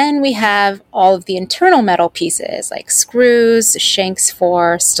 Then we have all of the internal metal pieces like screws, shanks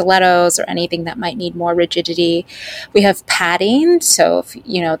for stilettos or anything that might need more rigidity. We have padding. So,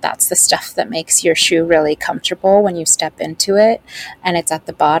 that's the stuff that makes your shoe really comfortable when you step into it, and it's at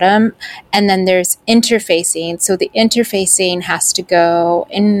the bottom. And then there's interfacing. So the interfacing has to go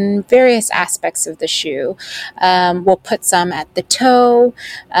in various aspects of the shoe. We'll put some at the toe,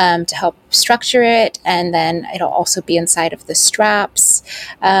 to help structure it, and then it'll also be inside of the straps,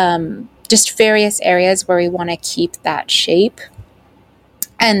 just various areas where we want to keep that shape.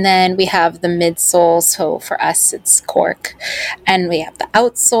 And then we have the midsoles, so for us it's cork, and we have the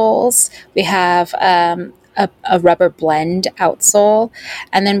outsoles. We have a rubber blend outsole,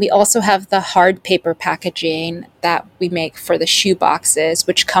 and then we also have the hard paper packaging that we make for the shoe boxes,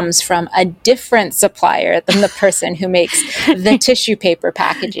 which comes from a different supplier than the person who makes the tissue paper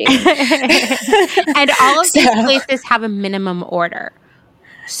packaging. And all of these places have a minimum order.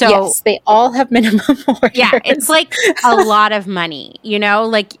 So yes, they all have minimum orders. Yeah, it's like a lot of money,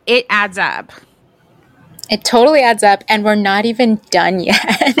 like it adds up. It totally adds up, and we're not even done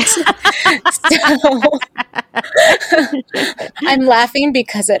yet. So I'm laughing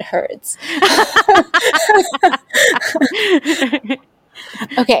because it hurts.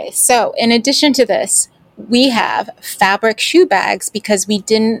 Okay, so in addition to this, we have fabric shoe bags because we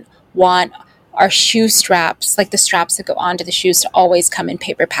didn't want our shoe straps, like the straps that go onto the shoes, to always come in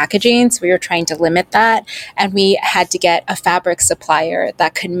paper packaging. So we were trying to limit that. And we had to get a fabric supplier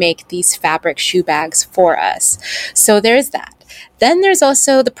that could make these fabric shoe bags for us. So there's that. Then there's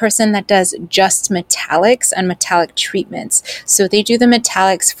also the person that does just metallics and metallic treatments. So they do the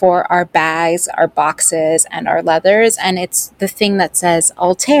metallics for our bags, our boxes, and our leathers. And it's the thing that says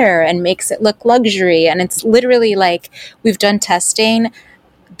Altair and makes it look luxury. And it's literally like, we've done testing.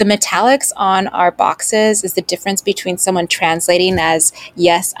 the metallics on our boxes is the difference between someone translating as,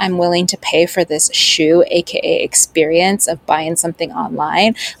 yes, I'm willing to pay for this shoe, aka experience of buying something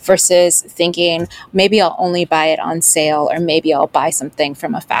online, versus thinking maybe I'll only buy it on sale, or maybe I'll buy something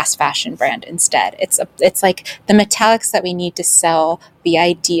from a fast fashion brand instead. It's like the metallics that we need to sell the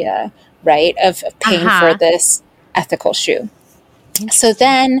idea, right, of paying for this ethical shoe. So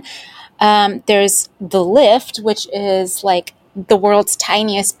then there's the lift, which is like the world's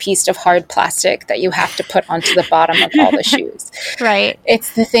tiniest piece of hard plastic that you have to put onto the bottom of all the shoes. Right.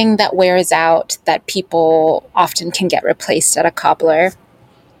 It's the thing that wears out that people often can get replaced at a cobbler.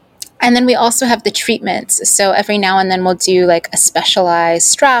 And then we also have the treatments. So every now and then we'll do like a specialized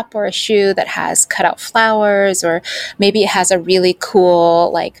strap or a shoe that has cut out flowers, or maybe it has a really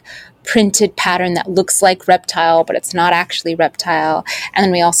cool like printed pattern that looks like reptile, but it's not actually reptile. And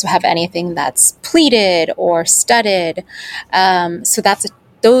then we also have anything that's pleated or studded. So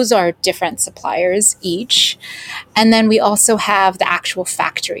those are different suppliers each. And then we also have the actual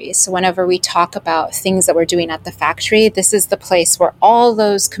factory. So whenever we talk about things that we're doing at the factory, this is the place where all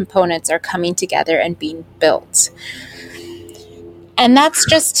those components are coming together and being built. And that's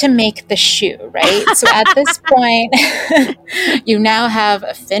just to make the shoe, right? So at this point, you now have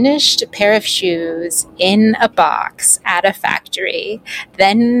a finished pair of shoes in a box at a factory.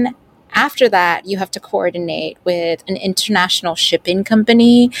 Then after that, you have to coordinate with an international shipping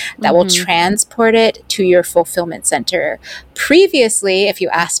company that will transport it to your fulfillment center. Previously, if you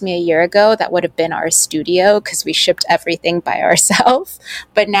asked me a year ago, that would have been our studio because we shipped everything by ourselves.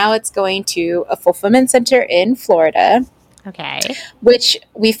 But now it's going to a fulfillment center in Florida. Okay. Which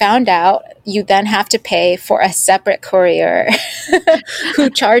we found out you then have to pay for a separate courier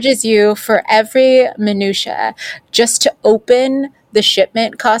who charges you for every minutia. Just to open the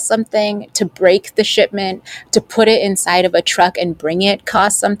shipment costs something, to break the shipment, to put it inside of a truck and bring it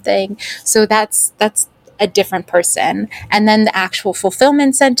costs something. So that's a different person. And then the actual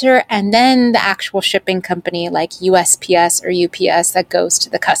fulfillment center, and then the actual shipping company like USPS or UPS that goes to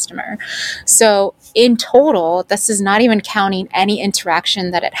the customer. So in total, this is not even counting any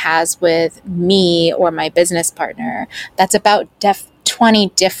interaction that it has with me or my business partner. That's about 20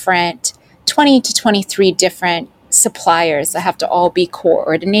 to 23 different suppliers that have to all be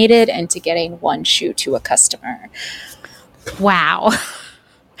coordinated into getting one shoe to a customer. Wow.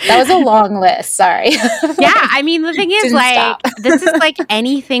 That was a long list. Sorry. Yeah. I mean, the thing is, this is like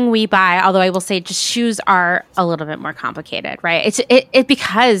anything we buy, although I will say just shoes are a little bit more complicated, right? It's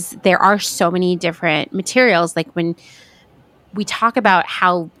because there are so many different materials. Like when we talk about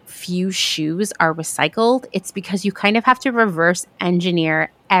how few shoes are recycled, it's because you kind of have to reverse engineer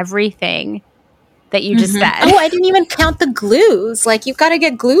everything that you just said. Oh, I didn't even count the glues. Like you've got to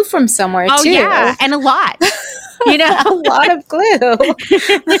get glue from somewhere too. Oh, yeah. And a lot. You know, a lot of glue.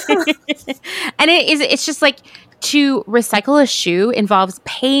 And it's just like, to recycle a shoe involves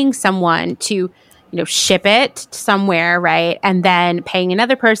paying someone to, ship it somewhere, right? And then paying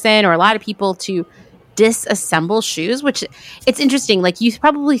another person or a lot of people to disassemble shoes, which it's interesting. Like you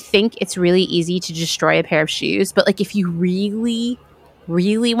probably think it's really easy to destroy a pair of shoes, but like if you really,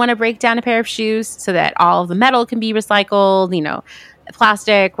 really want to break down a pair of shoes so that all of the metal can be recycled,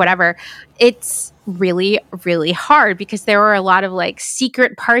 plastic, whatever, it's really, really hard because there are a lot of like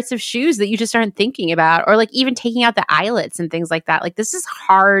secret parts of shoes that you just aren't thinking about, or like even taking out the eyelets and things like that. Like this is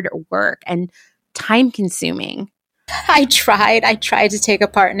hard work and time consuming. I tried to take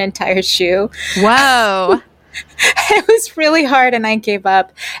apart an entire shoe. Whoa. It was really hard and I gave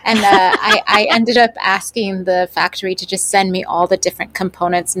up. And I ended up asking the factory to just send me all the different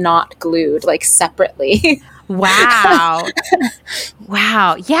components not glued, like separately. Wow.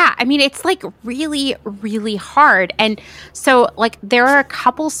 Wow. Yeah. I mean, it's like really, really hard. And so like there are a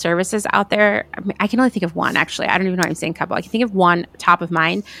couple services out there. I can only think of one, actually. I don't even know why I'm saying couple. I can think of one top of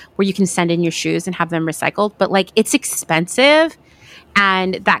mind where you can send in your shoes and have them recycled. But like it's expensive.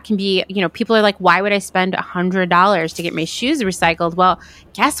 And that can be, people are like, why would I spend $100 to get my shoes recycled? Well,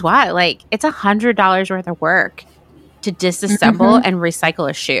 guess what? Like it's $100 worth of work to disassemble and recycle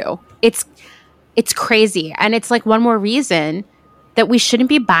a shoe. It's crazy. And it's like one more reason that we shouldn't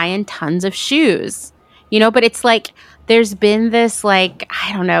be buying tons of shoes, but it's like, there's been this like,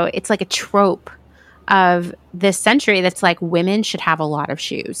 I don't know, it's like a trope of this century that's like women should have a lot of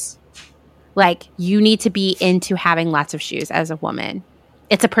shoes. Like you need to be into having lots of shoes as a woman.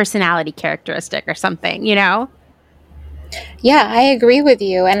 It's a personality characteristic or something, Yeah, I agree with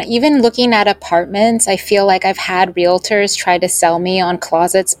you. And even looking at apartments, I feel like I've had realtors try to sell me on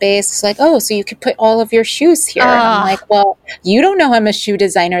closet space. It's like, oh, so you could put all of your shoes here. And I'm like, well, you don't know I'm a shoe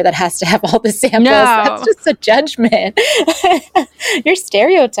designer that has to have all the samples. No. That's just a judgment. You're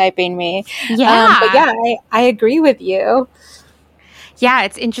stereotyping me. Yeah. But yeah, I agree with you. Yeah,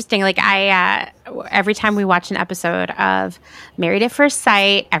 it's interesting. Like every time we watch an episode of Married at First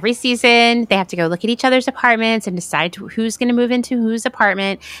Sight, every season, they have to go look at each other's apartments and decide who's going to move into whose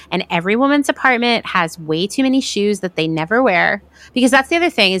apartment. And every woman's apartment has way too many shoes that they never wear. Because that's the other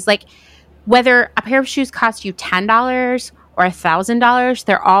thing is like, whether a pair of shoes costs you $10 or $1,000,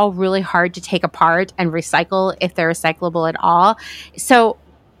 they're all really hard to take apart and recycle if they're recyclable at all. So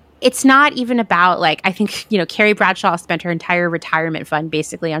it's not even about like, I think, Carrie Bradshaw spent her entire retirement fund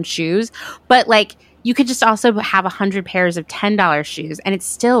basically on shoes, but like you could just also have 100 pairs of $10 shoes and it's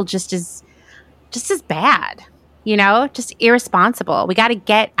still just as bad, just irresponsible. We got to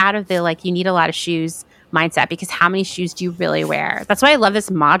get out of the like, you need a lot of shoes mindset, because how many shoes do you really wear? That's why I love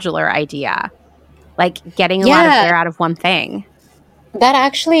this modular idea, like getting a lot of wear out of one thing. That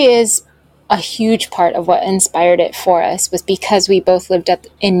actually is a huge part of what inspired it for us, was because we both lived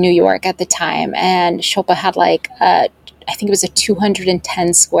in New York at the time, and Shilpa had like I think it was a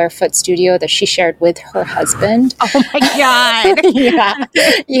 210 square foot studio that she shared with her husband. Oh my God.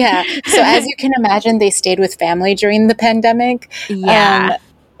 Yeah. So as you can imagine, they stayed with family during the pandemic. Yeah.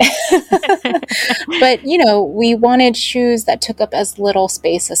 But, we wanted shoes that took up as little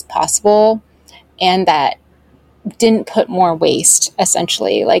space as possible and that didn't put more waste,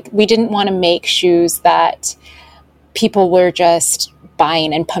 essentially. Like, we didn't want to make shoes that people were just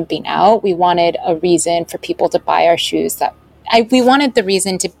buying and pumping out. We wanted a reason for people to buy our shoes. We wanted the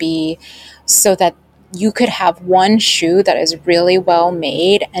reason to be so that you could have one shoe that is really well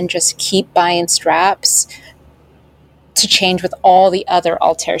made and just keep buying straps to change with all the other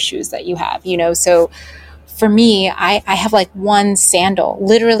Altair shoes that you have, So for me, I have like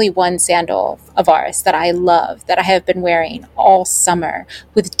literally one sandal of ours that I love, that I have been wearing all summer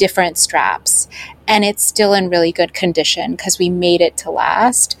with different straps. And it's still in really good condition because we made it to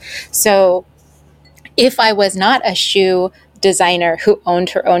last. So if I was not a shoe designer who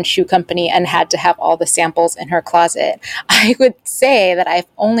owned her own shoe company and had to have all the samples in her closet, I would say that I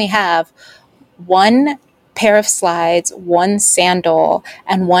only have one pair of slides, one sandal,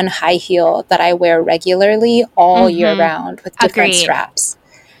 and one high heel that I wear regularly all year round with different straps.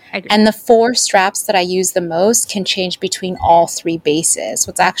 And the 4 straps that I use the most can change between all 3 bases. So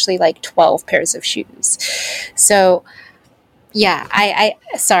it's actually like 12 pairs of shoes. So yeah,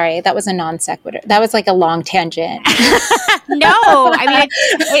 sorry, that was a non sequitur. That was like a long tangent. No, I mean,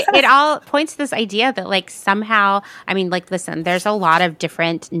 it all points to this idea that like somehow, I mean, like, listen, there's a lot of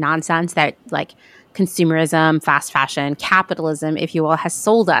different nonsense that like consumerism, fast fashion, capitalism, if you will, has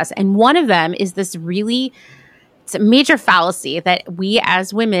sold us. And one of them is this it's a major fallacy that we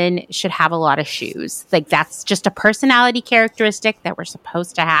as women should have a lot of shoes. Like that's just a personality characteristic that we're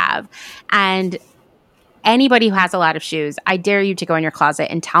supposed to have. And anybody who has a lot of shoes, I dare you to go in your closet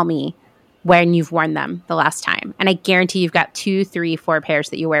and tell me when you've worn them the last time. And I guarantee you've got 2, 3, 4 pairs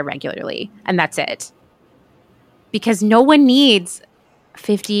that you wear regularly. And that's it. Because no one needs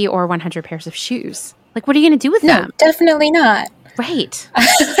 50 or 100 pairs of shoes. Like, what are you going to do with them? No, definitely not. Right.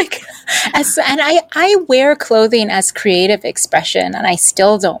 And I wear clothing as creative expression, and I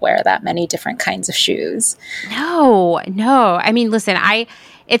still don't wear that many different kinds of shoes. No. I mean, listen,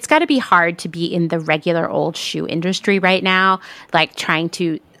 it's got to be hard to be in the regular old shoe industry right now, like trying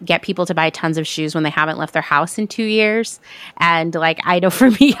to get people to buy tons of shoes when they haven't left their house in 2 years. And like, I know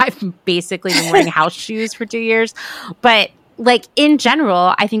for me, I've basically been wearing house shoes for 2 years. But like in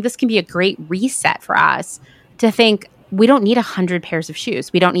general, I think this can be a great reset for us to think we don't need 100 pairs of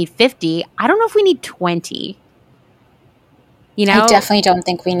shoes. We don't need 50. I don't know if we need 20. I definitely don't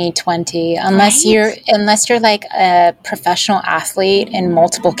think we need 20 unless you're like a professional athlete in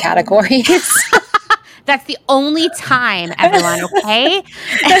multiple categories. That's the only time, everyone, okay?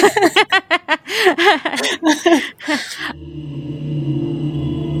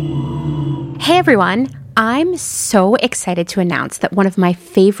 Hey, everyone. I'm so excited to announce that one of my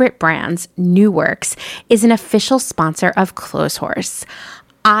favorite brands, New Works, is an official sponsor of Clotheshorse.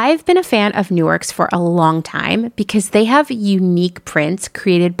 I've been a fan of New Works for a long time because they have unique prints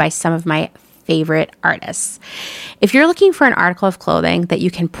created by some of my favorite artists. If you're looking for an article of clothing that you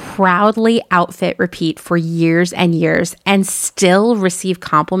can proudly outfit repeat for years and years and still receive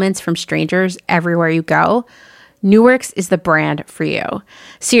compliments from strangers everywhere you go, Nuworks is the brand for you.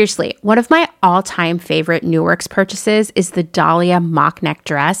 Seriously, one of my all-time favorite Nuworks purchases is the Dahlia mock neck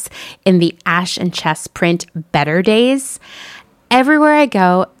dress in the ash and chest print Better Days. Everywhere I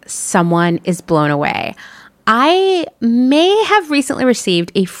go, someone is blown away. I may have recently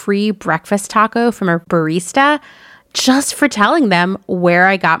received a free breakfast taco from a barista just for telling them where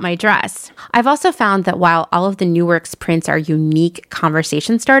I got my dress. I've also found that while all of the Nuworks prints are unique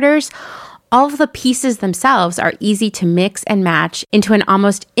conversation starters, all of the pieces themselves are easy to mix and match into an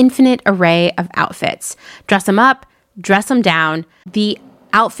almost infinite array of outfits. Dress them up, dress them down. The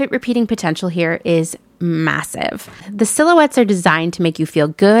outfit repeating potential here is massive. The silhouettes are designed to make you feel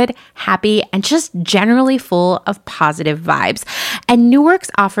good, happy, and just generally full of positive vibes. And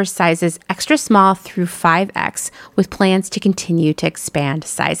Nuworks offers sizes extra small through 5X with plans to continue to expand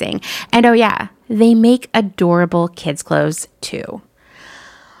sizing. And oh yeah, they make adorable kids' clothes too.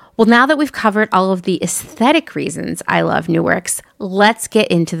 Well, now that we've covered all of the aesthetic reasons I love Nuworks, let's get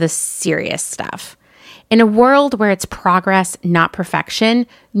into the serious stuff. In a world where it's progress, not perfection,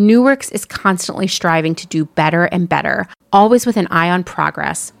 Nuworks is constantly striving to do better and better, always with an eye on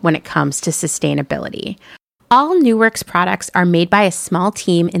progress when it comes to sustainability. All Nuworks products are made by a small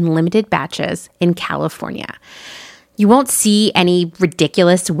team in limited batches in California. You won't see any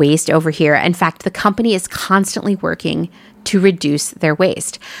ridiculous waste over here. In fact, the company is constantly working to reduce their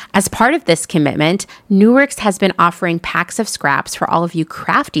waste. As part of this commitment, Nuworks has been offering packs of scraps for all of you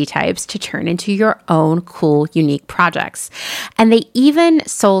crafty types to turn into your own cool, unique projects. And they even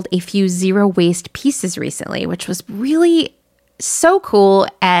sold a few zero waste pieces recently, which was really so cool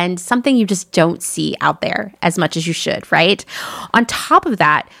and something you just don't see out there as much as you should, right? On top of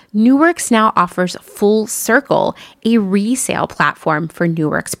that, Nuworks now offers Full Circle, a resale platform for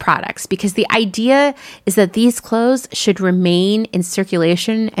Nuworks products, because the idea is that these clothes should remain in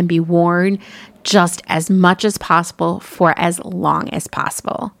circulation and be worn just as much as possible for as long as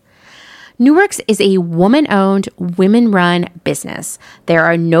possible. Nuworks is a woman-owned, women-run business. There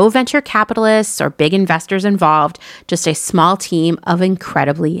are no venture capitalists or big investors involved, just a small team of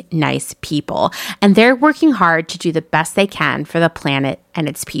incredibly nice people. And they're working hard to do the best they can for the planet and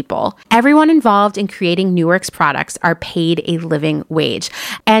its people. Everyone involved in creating Nuworks products are paid a living wage.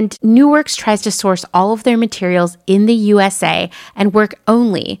 And Nuworks tries to source all of their materials in the USA and work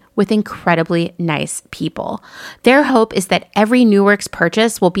only with incredibly nice people. Their hope is that every Nuworks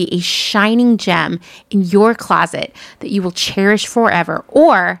purchase will be a shining gem in your closet that you will cherish forever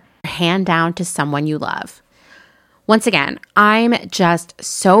or hand down to someone you love. Once again, I'm just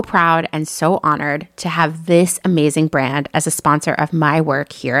so proud and so honored to have this amazing brand as a sponsor of my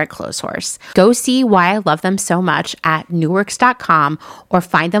work here at Clotheshorse. Go see why I love them so much at nuworks.com or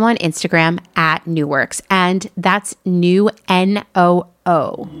find them on Instagram at Nuworks. And that's New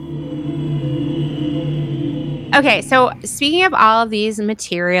N-O-O. Okay, so speaking of all of these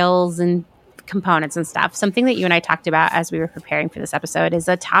materials and components and stuff, something that you and I talked about as we were preparing for this episode is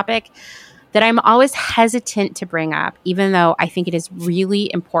a topic that I'm always hesitant to bring up, even though I think it is really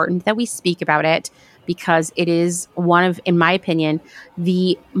important that we speak about it, because it is one of, in my opinion,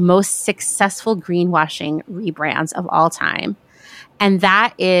 the most successful greenwashing rebrands of all time. And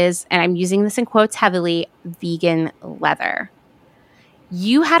that is, and I'm using this in quotes heavily, vegan leather.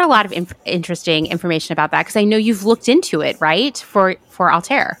 You had a lot of interesting information about that, because I know you've looked into it, right, for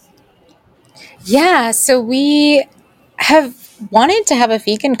Altair. Yeah, so we have wanted to have a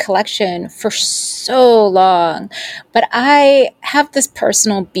vegan collection for so long, but I have this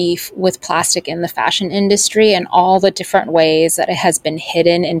personal beef with plastic in the fashion industry and all the different ways that it has been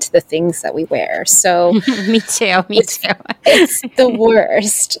hidden into the things that we wear. So me too. It's the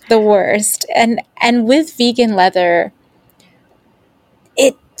worst. And with vegan leather,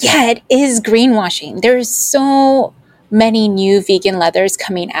 it is greenwashing. There's so many new vegan leathers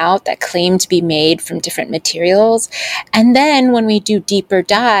coming out that claim to be made from different materials. And then when we do deeper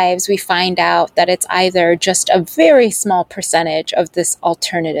dives, we find out that it's either just a very small percentage of this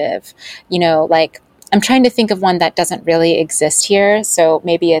alternative, like I'm trying to think of one that doesn't really exist here. So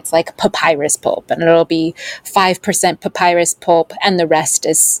maybe it's like papyrus pulp, and it'll be 5% papyrus pulp and the rest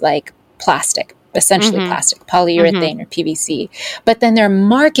is like plastic. Essentially plastic, polyurethane or PVC. But then they're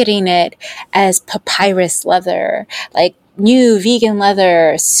marketing it as papyrus leather, like new vegan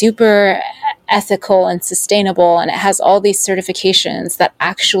leather, super ethical and sustainable. And it has all these certifications that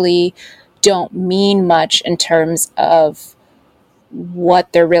actually don't mean much in terms of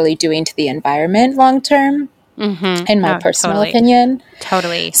what they're really doing to the environment long term, in my personal opinion.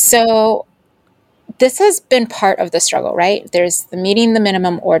 Totally. So this has been part of the struggle, right? There's the meeting the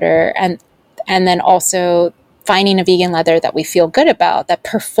minimum order, and then also finding a vegan leather that we feel good about, that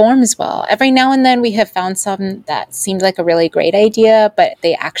performs well. Every now and then we have found some that seemed like a really great idea, but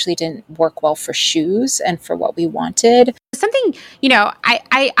they actually didn't work well for shoes and for what we wanted. Something,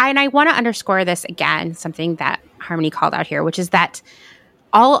 I want to underscore this again, something that Harmony called out here, which is that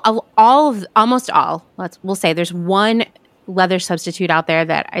almost all, we'll say there's one leather substitute out there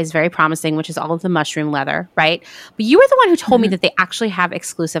that is very promising, which is all of the mushroom leather, right? But you were the one who told me that they actually have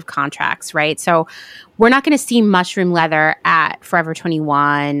exclusive contracts, right? So we're not going to see mushroom leather at Forever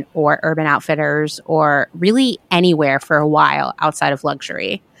 21 or Urban Outfitters or really anywhere for a while outside of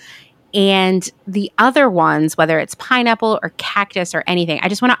luxury. And the other ones, whether it's pineapple or cactus or anything, I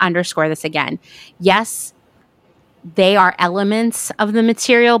just want to underscore this again. Yes, they are elements of the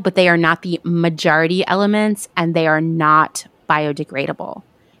material, but they are not the majority elements, and they are not biodegradable.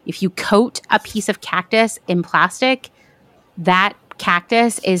 If you coat a piece of cactus in plastic, that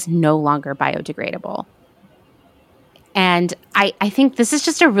cactus is no longer biodegradable. And I think this is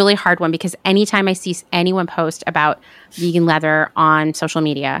just a really hard one, because anytime I see anyone post about vegan leather on social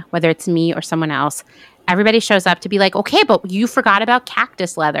media, whether it's me or someone else, everybody shows up to be like, okay, but you forgot about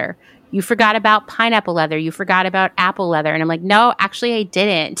cactus leather. You forgot about pineapple leather. You forgot about apple leather. And I'm like, no, actually, I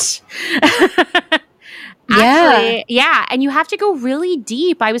didn't. Yeah. And you have to go really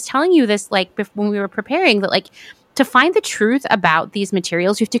deep. I was telling you this, like, when we were preparing, that, like, to find the truth about these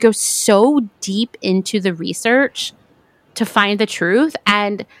materials, you have to go so deep into the research to find the truth.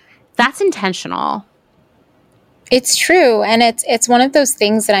 And that's intentional. It's true. And it's one of those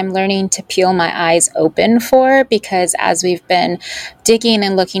things that I'm learning to peel my eyes open for, because as we've been digging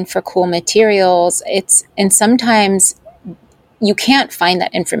and looking for cool materials, and sometimes you can't find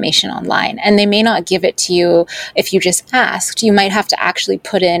that information online, and they may not give it to you if you just asked. You might have to actually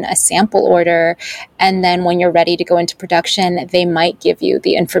put in a sample order, and then when you're ready to go into production, they might give you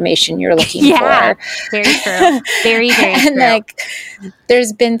the information you're looking for. Very true. Very, very and true. Like,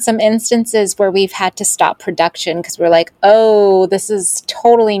 there's been some instances where we've had to stop production because we're like, oh, this is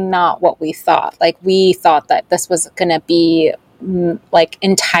totally not what we thought. Like, we thought that this was going to be like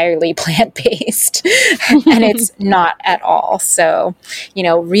entirely plant-based and it's not at all. So,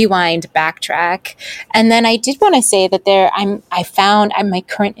 rewind, backtrack. And then I did want to say that my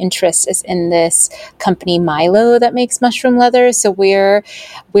current interest is in this company Mylo that makes mushroom leather. So we're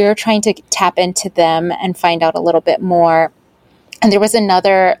trying to tap into them and find out a little bit more. And there was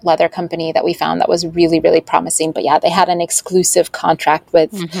another leather company that we found that was really, really promising. But yeah, they had an exclusive contract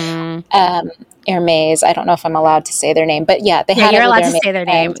with Hermes. I don't know if I'm allowed to say their name, but yeah, they had. You're allowed to say their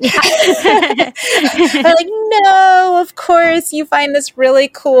name. They're like, no, of course, you find this really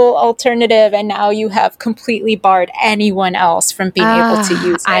cool alternative, and now you have completely barred anyone else from being able to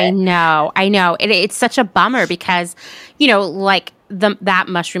use it. I know. It's such a bummer because, like that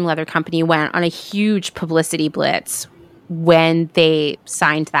mushroom leather company went on a huge publicity blitz when they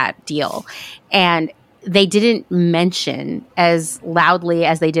signed that deal. And they didn't mention as loudly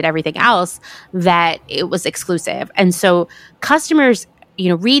as they did everything else that it was exclusive. And so customers,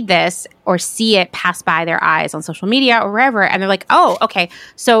 read this or see it pass by their eyes on social media or wherever, and they're like, oh, okay,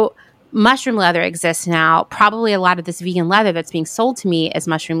 so mushroom leather exists now. Probably a lot of this vegan leather that's being sold to me is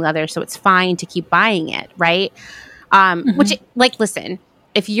mushroom leather, so it's fine to keep buying it, right? Which, like, listen,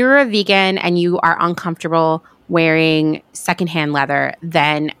 if you're a vegan and you are uncomfortable wearing secondhand leather,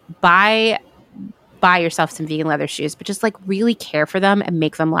 then buy yourself some vegan leather shoes, but just like really care for them and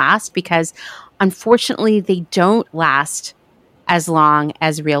make them last, because unfortunately they don't last as long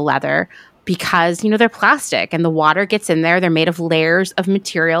as real leather because, they're plastic and the water gets in there. They're made of layers of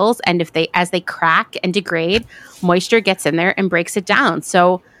materials. And as they crack and degrade, moisture gets in there and breaks it down.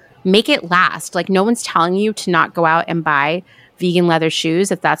 So make it last. Like, no one's telling you to not go out and buy vegan leather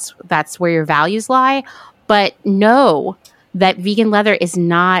shoes if that's where your values lie. But know that vegan leather is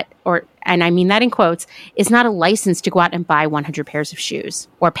not, and I mean that in quotes, is not a license to go out and buy 100 pairs of shoes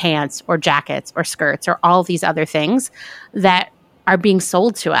or pants or jackets or skirts or all these other things that are being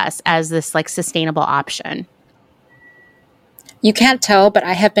sold to us as this like sustainable option. You can't tell, but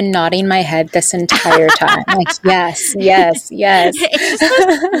I have been nodding my head this entire time. Like, yes. It's just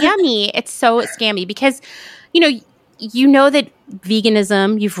so scammy. It's so scammy because, you know that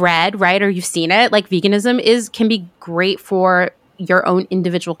veganism, you've read, right? Or you've seen it. Like, veganism can be great for your own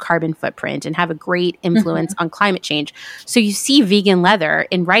individual carbon footprint and have a great influence on climate change. So you see vegan leather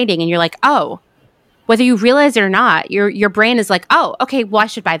in writing and you're like, oh, whether you realize it or not, your brain is like, oh, okay, well, I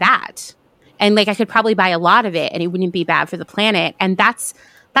should buy that. And like, I could probably buy a lot of it and it wouldn't be bad for the planet. And that's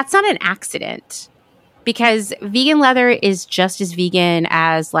not an accident, because vegan leather is just as vegan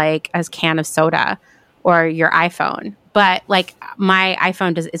as can of soda or your iPhone. But like, my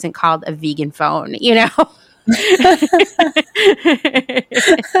iPhone isn't called a vegan phone,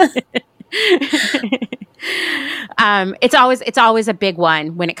 It's always a big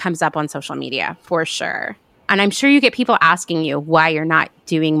one when it comes up on social media, for sure. And I'm sure you get people asking you why you're not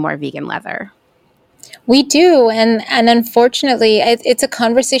doing more vegan leather. We do. And unfortunately, it's a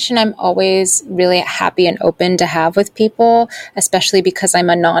conversation I'm always really happy and open to have with people, especially because I'm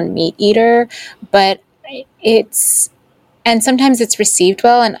a non-meat eater. But and sometimes it's received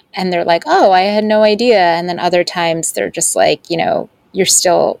well and they're like, oh, I had no idea. And then other times they're just like, you're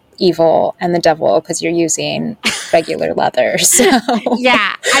still evil and the devil because you're using regular leather. So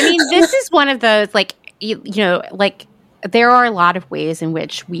yeah. I mean, this is one of those, like, like, there are a lot of ways in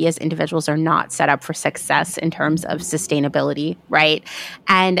which we as individuals are not set up for success in terms of sustainability, right?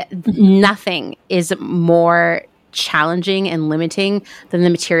 And nothing is more challenging and limiting than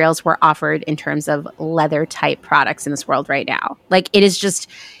the materials we're offered in terms of leather type products in this world right now. Like,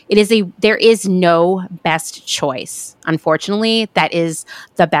 there is no best choice. Unfortunately, that is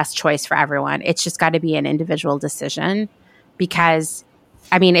the best choice for everyone. It's just got to be an individual decision because,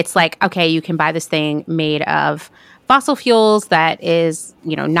 I mean, it's like, okay, you can buy this thing made of fossil fuels that is,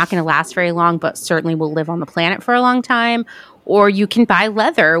 not going to last very long, but certainly will live on the planet for a long time. Or you can buy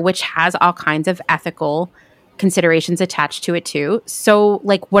leather, which has all kinds of ethical considerations attached to it too. So,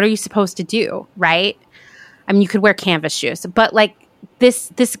 like, what are you supposed to do, right? I mean, you could wear canvas shoes, but like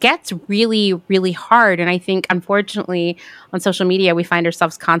this gets really, really hard. And I think, unfortunately, on social media, we find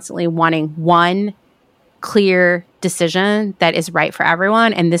ourselves constantly wanting one clear decision that is right for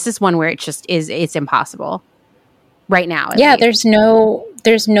everyone. And this is one where it's impossible. Right now. Yeah, there's no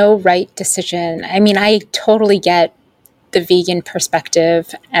right decision. I mean, I totally get the vegan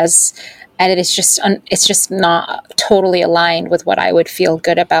perspective and it's just not totally aligned with what I would feel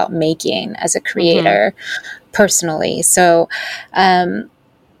good about making as a creator personally. So,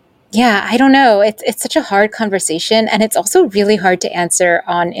 yeah, I don't know. It's such a hard conversation, and it's also really hard to answer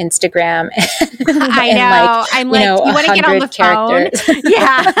on Instagram. I know. I'm like, you want to get on the phone?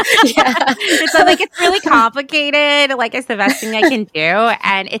 Yeah. It's like, it's really complicated. Like, it's the best thing I can do.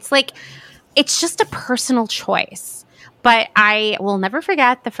 And it's like, it's just a personal choice. But I will never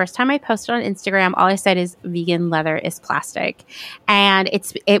forget the first time I posted on Instagram, all I said is vegan leather is plastic. And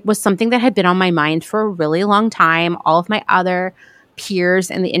it was something that had been on my mind for a really long time. All of my other peers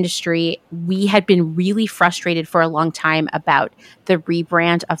in the industry, we had been really frustrated for a long time about the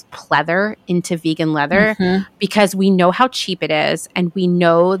rebrand of pleather into vegan leather because we know how cheap it is, and we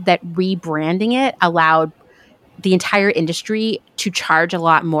know that rebranding it allowed the entire industry to charge a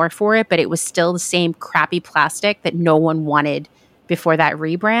lot more for it, but it was still the same crappy plastic that no one wanted before that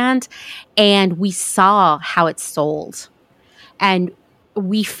rebrand. And we saw how it sold. And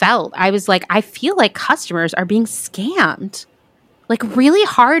I was like, I feel like customers are being scammed like really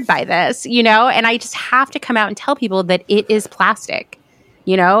hard by this, and I just have to come out and tell people that it is plastic,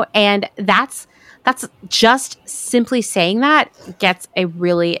 and that's just simply saying that gets a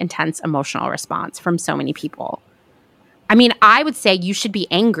really intense emotional response from so many people. I mean, I would say you should be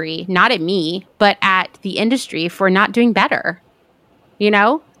angry, not at me, but at the industry for not doing better,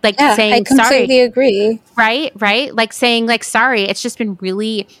 like saying, I completely agree. Right. Like saying like, sorry, it's just been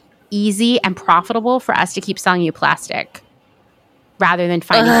really easy and profitable for us to keep selling you plastic. Rather than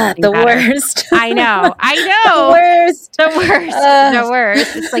finding something the better. Worst. I know. The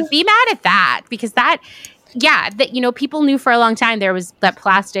worst. It's like, be mad at that because people knew for a long time there was that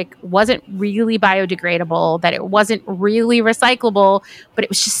plastic wasn't really biodegradable, that it wasn't really recyclable, but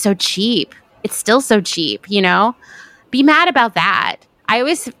it was just so cheap. It's still so cheap, Be mad about that.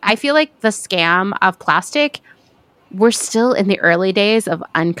 I feel like the scam of plastic, we're still in the early days of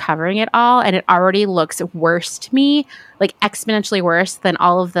uncovering it all, and it already looks worse to me, like exponentially worse than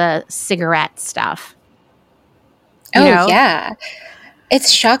all of the cigarette stuff. Yeah. It's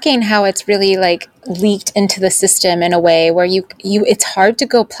shocking how it's really like leaked into the system in a way where it's hard to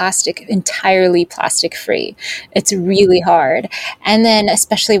go entirely plastic free. It's really hard. And then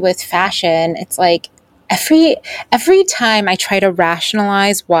especially with fashion, it's like every time I try to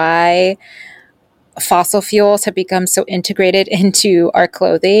rationalize why fossil fuels have become so integrated into our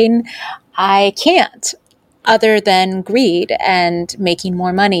clothing, I can't, other than greed and making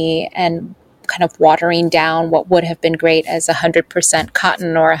more money and kind of watering down what would have been great as 100%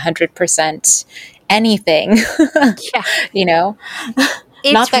 cotton or 100% anything. Yeah.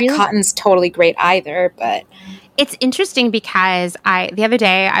 Not that cotton's totally great either, but it's interesting because the other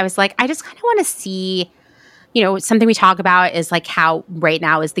day I was like, I just kind of want to see, something we talk about is like how right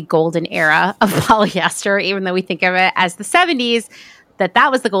now is the golden era of polyester, even though we think of it as the 70s,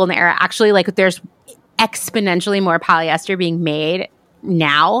 that was the golden era. Actually, like there's exponentially more polyester being made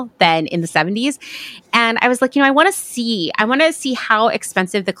now than in the 70s. And I was like, I want to see how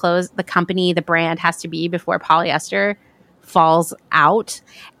expensive the company, the brand has to be before polyester falls out.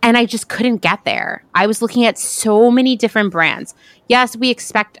 And I just couldn't get there. I was looking at so many different brands. Yes, we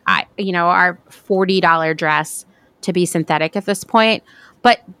expect, our $40 dress to be synthetic at this point,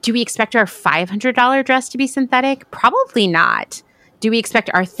 but do we expect our $500 dress to be synthetic? Probably not. Do we expect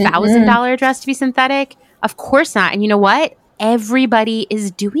our $1,000 dress to be synthetic? Of course not. And you know what? Everybody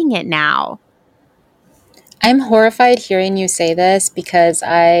is doing it now. I'm horrified hearing you say this because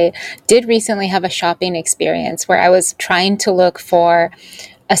I did recently have a shopping experience where I was trying to look for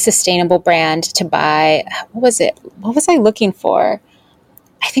a sustainable brand to buy. What was it? What was I looking for?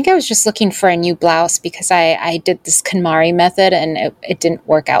 I think I was just looking for a new blouse because I did this KonMari method and it didn't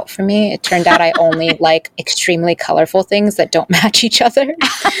work out for me. It turned out I only like extremely colorful things that don't match each other.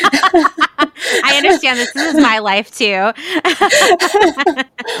 I understand this. This is my life too.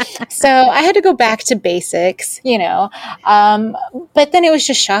 So I had to go back to basics, but then it was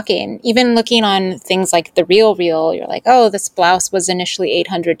just shocking. Even looking on things like The RealReal, you're like, oh, this blouse was initially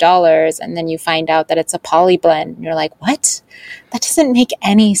 $800. And then you find out that it's a poly blend. And you're like, what? That doesn't make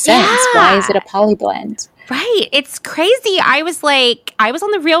any sense. Yeah. Why is it a poly blend? Right. It's crazy. I was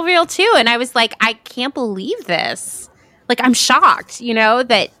on The RealReal too. And I was like, I can't believe this. Like, I'm shocked,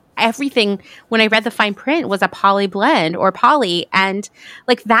 that everything, when I read the fine print, was a poly blend or poly. And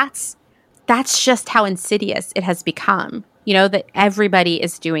like, that's just how insidious it has become, that everybody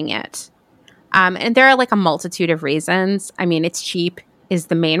is doing it. And there are like a multitude of reasons. I mean, it's cheap is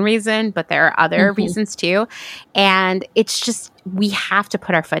the main reason, but there are other reasons too. And it's just, we have to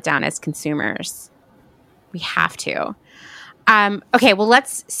put our foot down as consumers. We have to. Okay, well,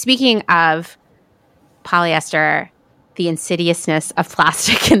 speaking of polyester, the insidiousness of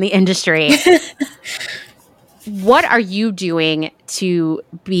plastic in the industry, what are you doing to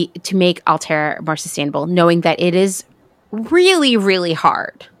make Altair more sustainable, knowing that it is really, really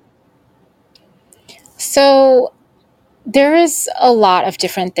hard? So there is a lot of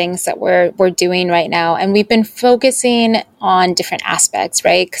different things that we're doing right now, and we've been focusing on different aspects,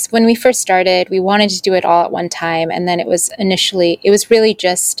 right? Because when we first started, we wanted to do it all at one time, and then it was really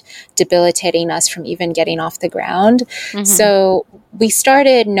just debilitating us from even getting off the ground. So we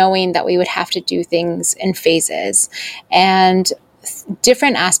started knowing that we would have to do things in phases, and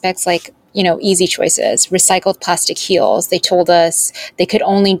different aspects like easy choices, recycled plastic heels. They told us they could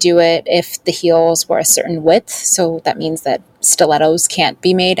only do it if the heels were a certain width. So that means that stilettos can't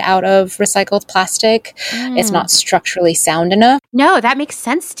be made out of recycled plastic. It's not structurally sound enough. No, that makes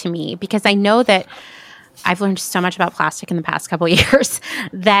sense to me because I know that I've learned so much about plastic in the past couple of years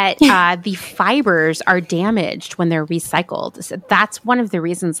that the fibers are damaged when they're recycled. So that's one of the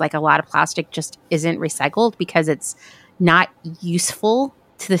reasons like a lot of plastic just isn't recycled because it's not useful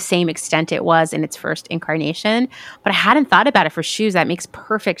to the same extent it was in its first incarnation. But I hadn't thought about it for shoes. That makes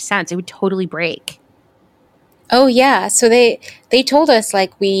perfect sense. It would totally break. Oh, yeah. So they told us,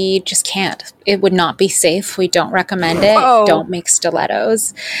 like, we just can't. It would not be safe. We don't recommend it. Whoa. Don't make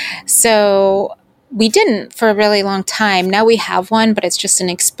stilettos. So we didn't for a really long time. Now we have one, but it's just an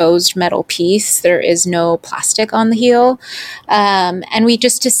exposed metal piece. There is no plastic on the heel. And we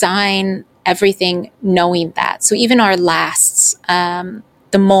just design everything knowing that. So even our lasts,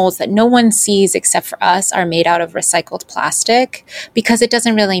 the molds that no one sees except for us are made out of recycled plastic because it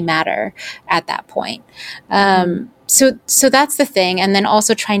doesn't really matter at that point. So that's the thing. And then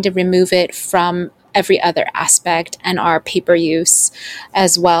also trying to remove it from every other aspect and our paper use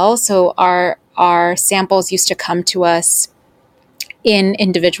as well. So our samples used to come to us in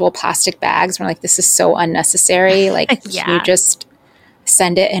individual plastic bags. We're like, this is so unnecessary. Like, Yeah. Can you just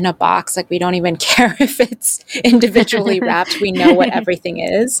send it in a box? Like, we don't even care if it's individually wrapped. We know what everything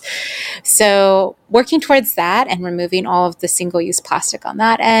is. So working towards that and removing all of the single-use plastic on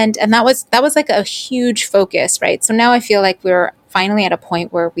that end. And that was like a huge focus, right? So now I feel like we're finally at a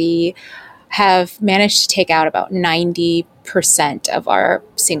point where we have managed to take out about 90% of our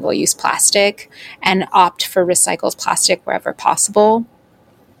single-use plastic and opt for recycled plastic wherever possible.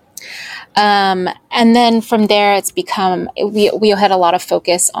 And then from there, it's become, we had a lot of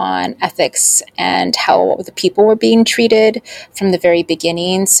focus on ethics and how the people were being treated from the very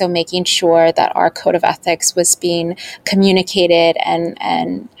beginning. So making sure that our code of ethics was being communicated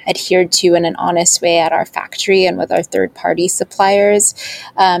and adhered to in an honest way at our factory and with our third-party suppliers,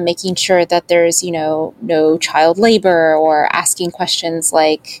 making sure that there's, no child labor or asking questions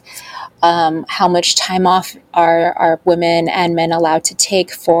like, how much time off are women and men allowed to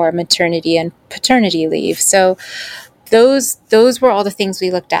take for maternity and paternity leave. So those were all the things we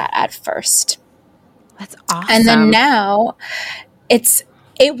looked at first. That's awesome. And then now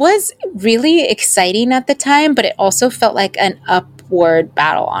it was really exciting at the time, but it also felt like an upward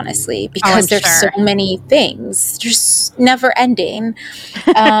battle, honestly, because there's so many things just never ending.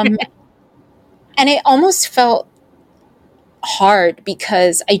 And it almost felt hard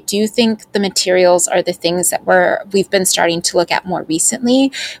because I do think the materials are the things that we've been starting to look at more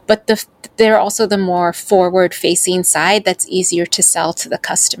recently, but they're also the more forward facing side that's easier to sell to the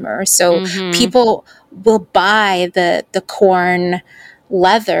customer. So people will buy the corn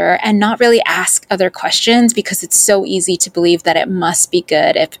leather and not really ask other questions because it's so easy to believe that it must be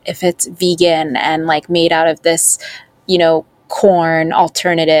good if it's vegan and like made out of this, corn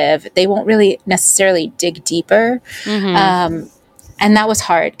alternative. They won't really necessarily dig deeper. And that was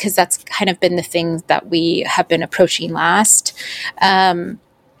hard because that's kind of been the thing that we have been approaching last.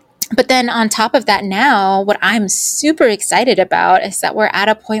 But then on top of that now, what I'm super excited about is that we're at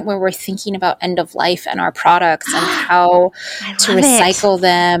a point where we're thinking about end of life and our products and how to recycle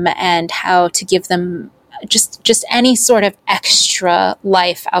them and how to give them just any sort of extra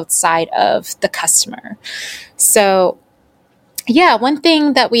life outside of the customer. So yeah, one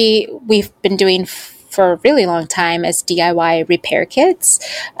thing that we've been doing for a really long time is DIY repair kits.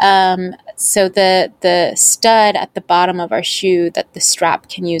 So the stud at the bottom of our shoe that the strap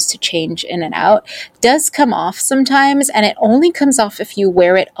can use to change in and out does come off sometimes, and it only comes off if you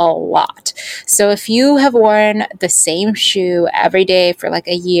wear it a lot. So if you have worn the same shoe every day for like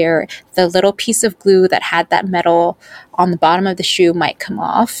a year, the little piece of glue that had that metal on the bottom of the shoe might come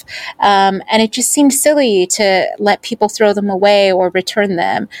off. And it just seemed silly to let people throw them away or return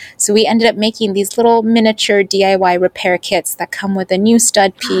them. So we ended up making these little miniature DIY repair kits that come with a new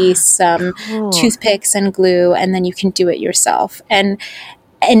stud piece, some toothpicks and glue, and then you can do it yourself. And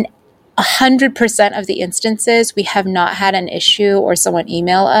 100% of the instances, we have not had an issue or someone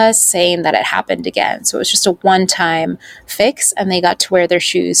email us saying that it happened again. So it was just a one-time fix, and they got to wear their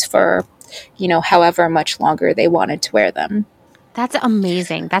shoes for however much longer they wanted to wear them. That's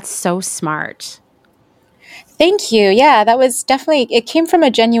amazing. That's so smart. Thank you. Yeah, that was definitely, it came from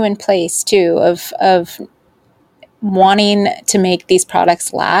a genuine place too of wanting to make these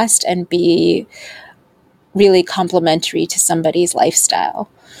products last and be really complementary to somebody's lifestyle.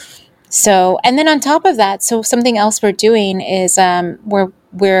 So, and then on top of that, so something else we're doing is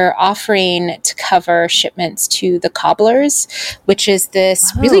we're offering to cover shipments to the Cobblers, which is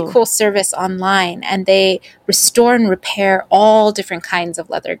this really cool service online, and they restore and repair all different kinds of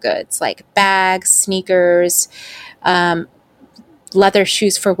leather goods like bags, sneakers, leather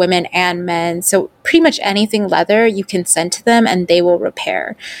shoes for women and men. So pretty much anything leather you can send to them and they will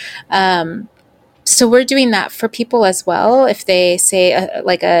repair. So we're doing that for people as well. If they say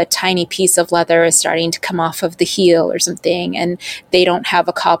a tiny piece of leather is starting to come off of the heel or something, and they don't have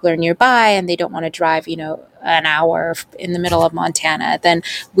a cobbler nearby and they don't want to drive, an hour in the middle of Montana, then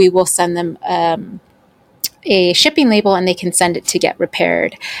we will send them a shipping label and they can send it to get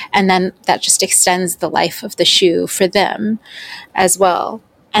repaired. And then that just extends the life of the shoe for them as well.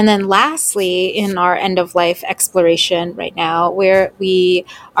 And then lastly, in our end-of-life exploration right now, where we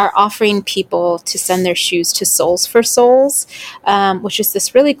are offering people to send their shoes to Soles for Souls, which is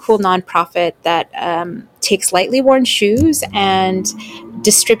this really cool nonprofit that takes lightly worn shoes and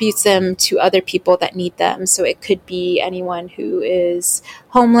distributes them to other people that need them. So it could be anyone who is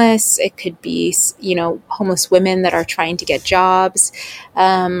homeless. It could be, homeless women that are trying to get jobs,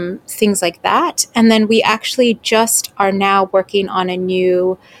 things like that. And then we actually just are now working on a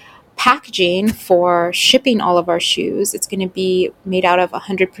new packaging for shipping all of our shoes. It's going to be made out of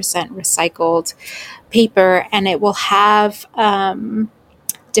 100% recycled paper, and it will have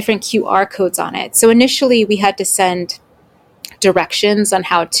different QR codes on it. So initially we had to send directions on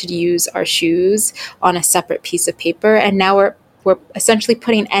how to use our shoes on a separate piece of paper, and now we're essentially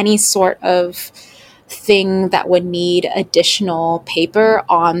putting any sort of thing that would need additional paper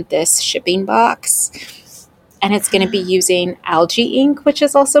on this shipping box. And it's going to be using algae ink, which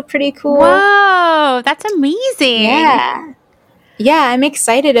is also pretty cool. Whoa, that's amazing. Yeah, I'm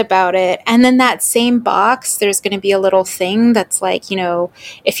excited about it. And then that same box, there's going to be a little thing that's like,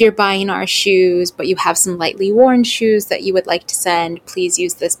 if you're buying our shoes, but you have some lightly worn shoes that you would like to send, please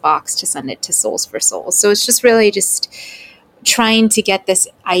use this box to send it to Soles for Souls. So it's just really just trying to get this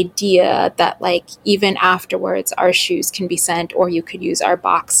idea that even afterwards our shoes can be sent, or you could use our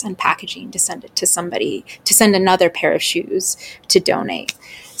box and packaging to send it to somebody, to send another pair of shoes to donate.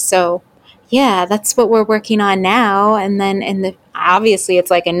 So yeah, that's what we're working on now. And then obviously it's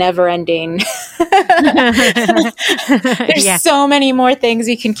like a never ending There's so many more things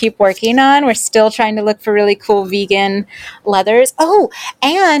we can keep working on. We're still trying to look for really cool vegan leathers. Oh,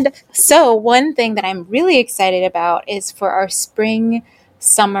 and so one thing that I'm really excited about is for our spring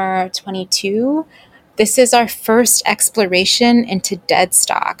summer 22. This is our first exploration into dead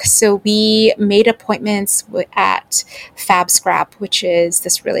stock. So we made appointments at Fab Scrap, which is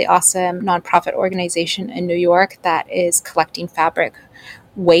this really awesome nonprofit organization in New York that is collecting fabric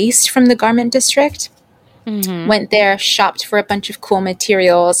waste from the garment district. Went there, shopped for a bunch of cool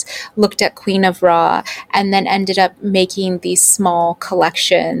materials, looked at Queen of Raw, and then ended up making these small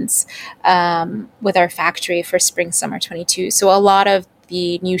collections with our factory for spring summer 22. So a lot of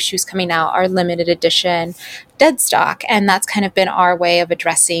the new shoes coming out are limited edition dead stock, and that's kind of been our way of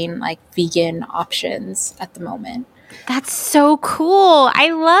addressing like vegan options at the moment. That's so cool.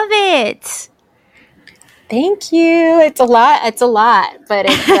 I love it. Thank you. It's a lot, but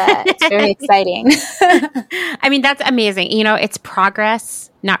it's very exciting. I mean, that's amazing. You know, it's progress,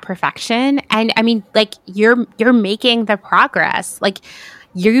 not perfection. And I mean, like you're making the progress. Like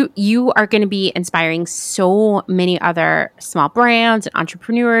you are going to be inspiring so many other small brands and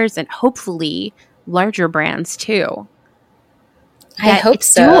entrepreneurs and hopefully larger brands too. I hope it's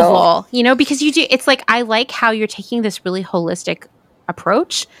so. Doable, you know, because it's like, I like how you're taking this really holistic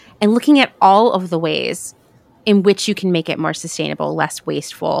approach and looking at all of the ways in which you can make it more sustainable, less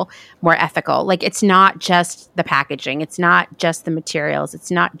wasteful, more ethical. Like, it's not just the packaging. It's not just the materials. It's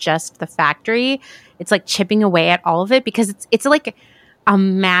not just the factory. It's like chipping away at all of it, because it's like a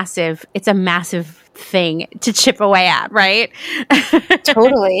massive thing to chip away at, right?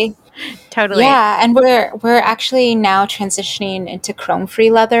 Totally. Yeah, and we're actually now transitioning into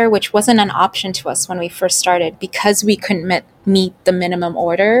chrome-free leather, which wasn't an option to us when we first started because we couldn't meet the minimum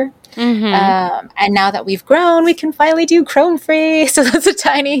order. And now that we've grown, we can finally do chrome-free. So that's a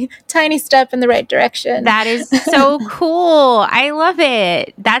tiny step in the right direction. That is so cool. I love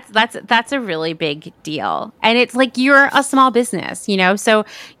it. That's a really big deal. And it's like, you're a small business, you know, so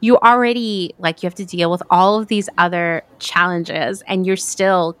you already, like, you have to deal with all of these other challenges, and you're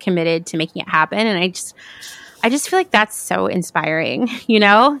still committed to making it happen. And I just feel like that's so inspiring, you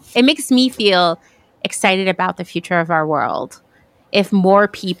know? It makes me feel excited about the future of our world. If more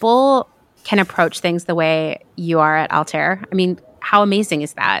people can approach things the way you are at Altair, I mean, how amazing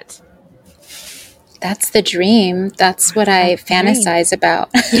is that? That's the dream. That's what I fantasize about.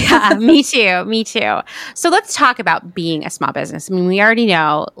 Yeah, me too. So let's talk about being a small business. I mean, we already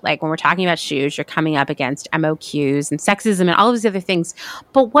know, like, when we're talking about shoes, you're coming up against MOQs and sexism and all of these other things.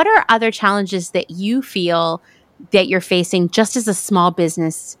 But what are other challenges that you feel that you're facing just as a small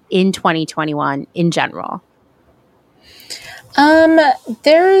business in 2021 in general?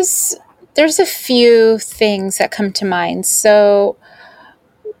 There's a few things that come to mind. So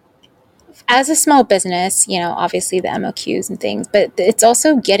as a small business, you know, obviously the MOQs and things, but it's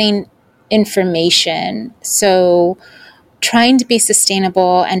also getting information. So trying to be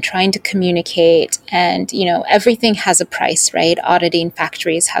sustainable and trying to communicate, and, you know, everything has a price, right? Auditing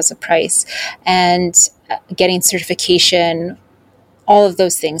factories has a price, and getting certification, all of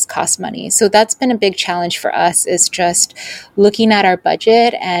those things cost money. So that's been a big challenge for us, is just looking at our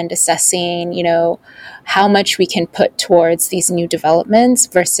budget and assessing, you know, how much we can put towards these new developments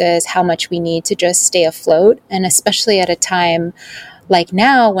versus how much we need to just stay afloat. And especially at a time like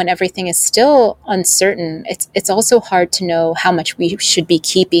now, when everything is still uncertain, it's also hard to know how much we should be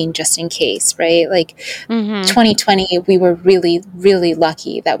keeping just in case, right? Like 2020, we were really, really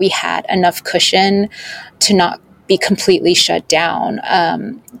lucky that we had enough cushion to not be completely shut down,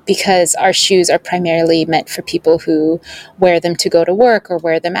 because our shoes are primarily meant for people who wear them to go to work or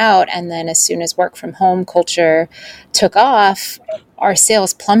wear them out. And then as soon as work from home culture took off, our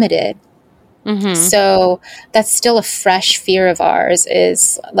sales plummeted. So that's still a fresh fear of ours,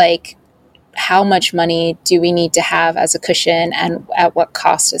 is like, how much money do we need to have as a cushion, and at what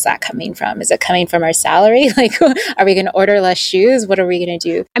cost is that coming from? Is it coming from our salary? Like, are we going to order less shoes? What are we going to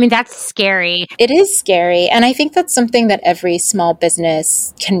do? I mean, that's scary. It is scary. And I think that's something that every small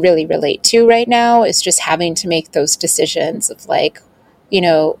business can really relate to right now, is just having to make those decisions of, like, you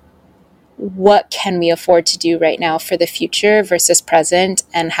know, what can we afford to do right now for the future versus present,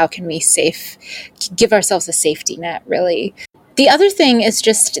 and how can we give ourselves a safety net, really. The other thing is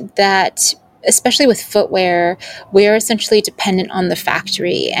just that, especially with footwear, we're essentially dependent on the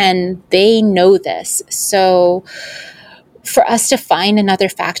factory, and they know this. So for us to find another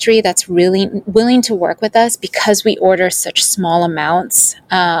factory that's really willing to work with us, because we order such small amounts,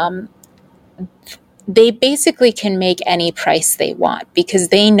 they basically can make any price they want, because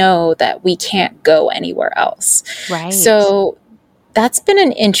they know that we can't go anywhere else. Right. So that's been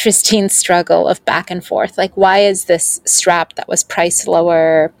an interesting struggle of back and forth. Like, why is this strap that was priced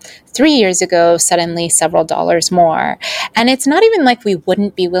lower 3 years ago suddenly several dollars more? And it's not even like we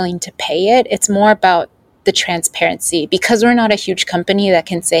wouldn't be willing to pay it. It's more about the transparency, because we're not a huge company that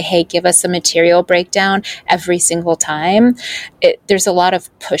can say, hey, give us a material breakdown every single time. There's a lot of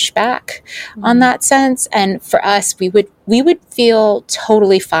pushback on that sense. And for us, we would feel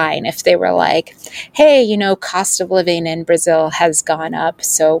totally fine if they were like, hey, cost of living in Brazil has gone up,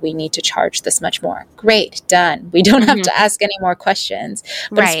 so we need to charge this much more. Great, done. We don't have to ask any more questions.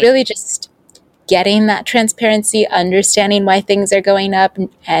 But It's really just getting that transparency, understanding why things are going up,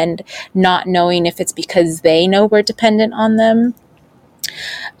 and not knowing if it's because they know we're dependent on them.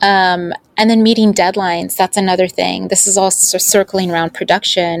 And then meeting deadlines, that's another thing. This is also circling around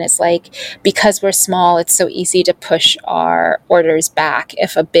production. It's like, because we're small, it's so easy to push our orders back.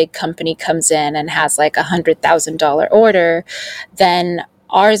 If a big company comes in and has like $100,000 order, then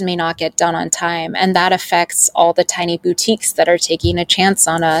ours may not get done on time. And that affects all the tiny boutiques that are taking a chance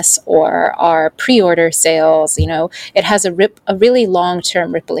on us, or our pre-order sales. It has a really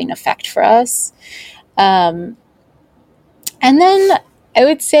long-term rippling effect for us. And then I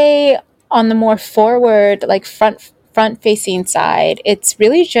would say on the more forward, like front-facing side, it's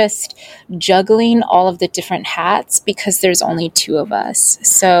really just juggling all of the different hats, because there's only two of us.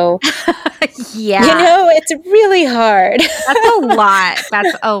 So, yeah, it's really hard.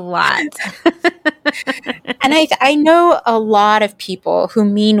 That's a lot. And I know a lot of people who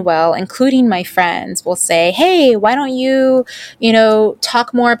mean well, including my friends, will say, hey, why don't you,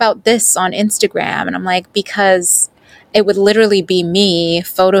 talk more about this on Instagram? And I'm like, because it would literally be me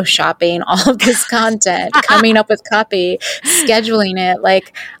photoshopping all of this content, coming up with copy, scheduling it.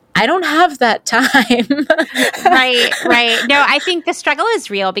 Like, I don't have that time. Right. No, I think the struggle is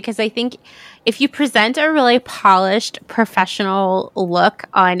real, because I think if you present a really polished, professional look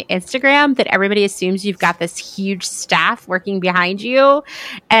on Instagram, that everybody assumes you've got this huge staff working behind you.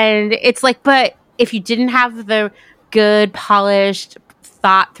 And it's like, but if you didn't have the good, polished,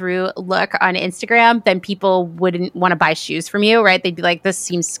 thought through look on Instagram, then people wouldn't want to buy shoes from you, right? They'd be like, this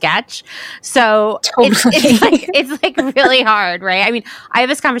seems sketch. So totally. it's like really hard, right? I mean, I have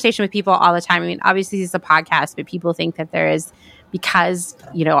this conversation with people all the time. I mean, obviously it's a podcast, but people think that there is, because,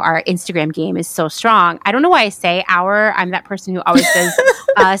 our Instagram game is so strong. I don't know why I say our. I'm that person who always says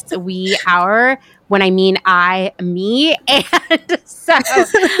us, we, our, when I mean I, me. And so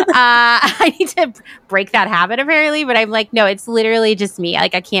I need to break that habit, apparently. But I'm like, no, it's literally just me.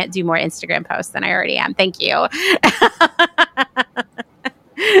 Like, I can't do more Instagram posts than I already am. Thank you.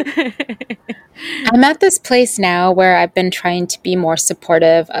 I'm at this place now where I've been trying to be more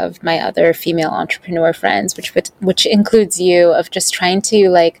supportive of my other female entrepreneur friends, which includes you, of just trying to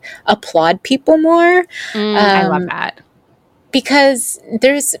like applaud people more. I love that. Because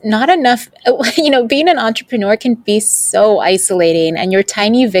there's not enough, being an entrepreneur can be so isolating, and your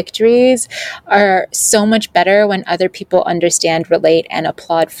tiny victories are so much better when other people understand, relate, and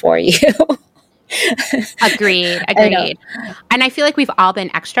applaud for you. Agreed. And I feel like we've all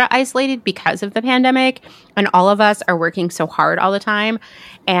been extra isolated because of the pandemic, and all of us are working so hard all the time.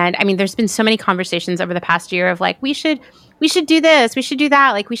 And I mean, there's been so many conversations over the past year of like, we should do this, we should do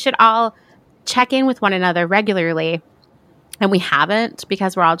that. Like, we should all check in with one another regularly. And we haven't,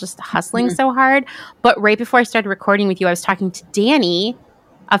 because we're all just hustling so hard. But right before I started recording with you, I was talking to Danny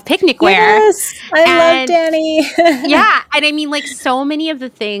of Picnic Wear. Yes, I love Danny. Yeah. And I mean, like, so many of the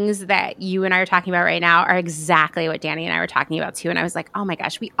things that you and I are talking about right now are exactly what Danny and I were talking about too. And I was like, oh my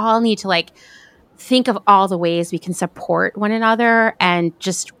gosh, we all need to like think of all the ways we can support one another and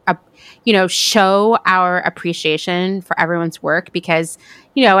just, show our appreciation for everyone's work, because,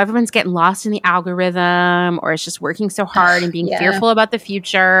 everyone's getting lost in the algorithm, or it's just working so hard and being fearful about the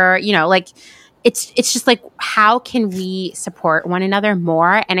future, like it's just like, how can we support one another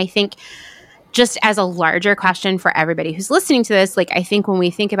more? And I think, just as a larger question for everybody who's listening to this, like, I think when we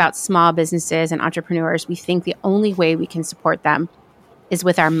think about small businesses and entrepreneurs, we think the only way we can support them is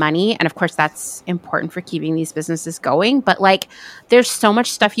with our money. And of course, that's important for keeping these businesses going. But like, there's so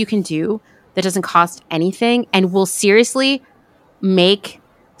much stuff you can do that doesn't cost anything and will seriously make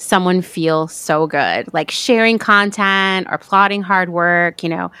someone feel so good. Like sharing content or plotting hard work,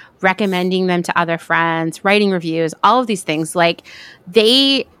 recommending them to other friends, writing reviews, all of these things. Like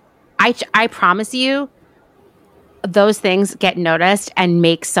I promise you, those things get noticed and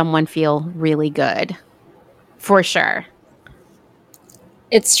make someone feel really good. For sure.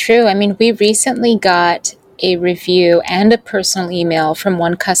 It's true. I mean, we recently got a review and a personal email from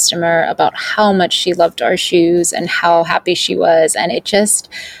one customer about how much she loved our shoes and how happy she was. And it just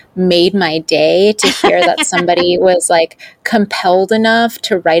made my day to hear that somebody was like compelled enough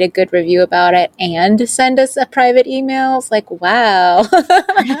to write a good review about it and send us a private email. It's like, wow,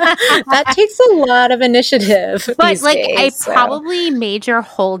 that takes a lot of initiative. But like, days, I probably made your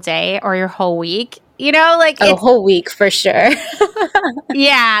whole day or your whole week. You know, like a whole week for sure.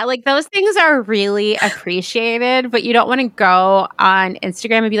 Yeah, like those things are really appreciated, but you don't want to go on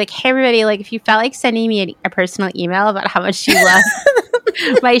Instagram and be like, hey, everybody, like if you felt like sending me a personal email about how much you love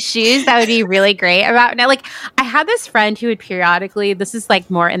my shoes, that would be really great. Now, like I had this friend who would periodically, this is like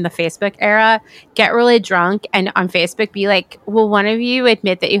more in the Facebook era, get really drunk and on Facebook be like, will one of you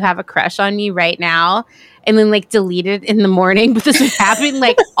admit that you have a crush on me right now? And then like delete it in the morning. But this was happening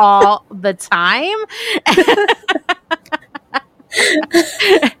like all the time.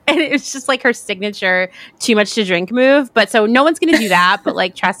 And it was just like her signature too much to drink move. But so no one's going to do that. But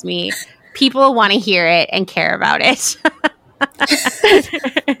like, trust me, people want to hear it and care about it.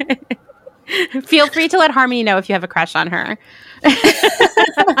 Feel free to let Harmony know if you have a crush on her.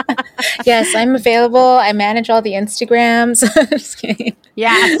 Yes, I'm available. I manage all the Instagrams. Just kidding.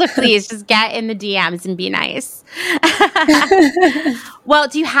 Yeah, so please just get in the DMs and be nice. Well,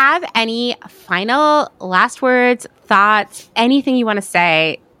 do you have any final last words, thoughts, anything you want to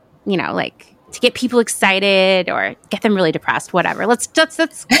say, you know, like to get people excited or get them really depressed, whatever. Let's go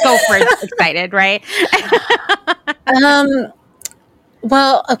for excited, right?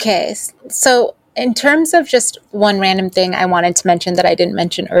 Well, okay. So in terms of just one random thing I wanted to mention that I didn't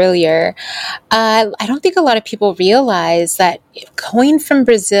mention earlier, I don't think a lot of people realize that going from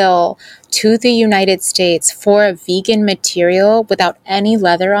Brazil to the United States for a vegan material without any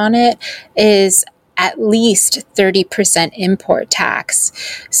leather on it is at least 30% import tax.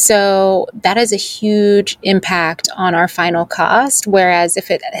 So that is a huge impact on our final cost. Whereas if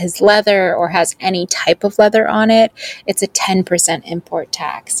it has leather or has any type of leather on it, it's a 10% import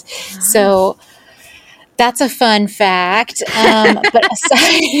tax. Uh-huh. So that's a fun fact. But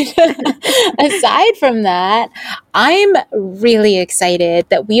aside from that, I'm really excited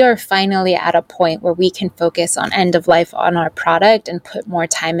that we are finally at a point where we can focus on end of life on our product and put more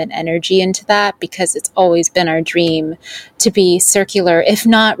time and energy into that, because it's always been our dream to be circular, if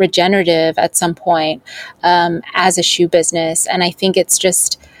not regenerative at some point, as a shoe business. And I think it's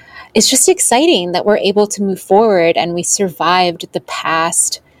just exciting that we're able to move forward and we survived the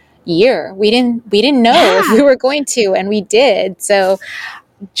past year. We didn't know if we were going to, and we did. So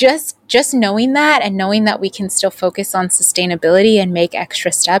just knowing that and knowing that we can still focus on sustainability and make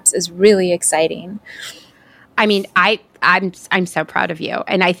extra steps is really exciting. I mean, I'm so proud of you.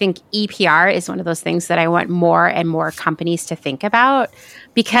 And I think EPR is one of those things that I want more and more companies to think about,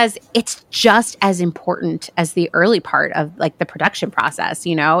 because it's just as important as the early part of like the production process.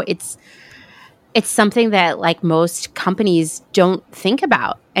 You know, it's something that like most companies don't think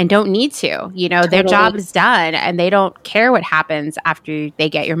about and don't need to. You know, Their job is done and they don't care what happens after they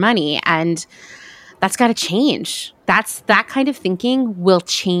get your money. And that's got to change. That kind of thinking will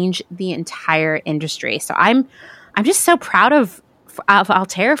change the entire industry. So I'm just so proud of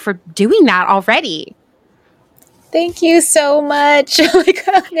Altair for doing that already. Thank you so much. Like,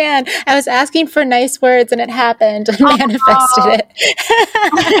 oh man, I was asking for nice words and it happened. I manifested it.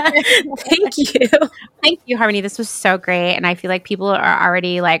 Thank you. Thank you, Harmony. This was so great. And I feel like people are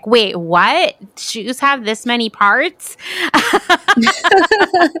already like, wait, what? Shoes have this many parts?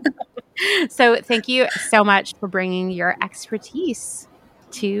 So thank you so much for bringing your expertise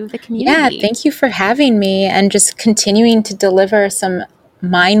to the community. Yeah, thank you for having me and just continuing to deliver some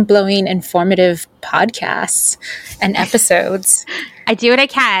mind-blowing, informative podcasts and episodes. I do what I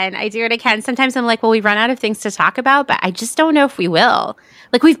can. Sometimes I'm like, well, we run out of things to talk about, but I just don't know if we will.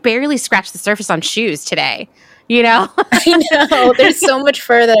 Like, we've barely scratched the surface on shoes today, you know? I know. There's so much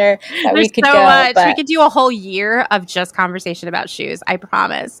further that we could go. But we could do a whole year of just conversation about shoes. I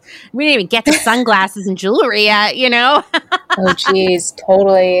promise. We didn't even get to sunglasses and jewelry yet, you know? Oh, geez.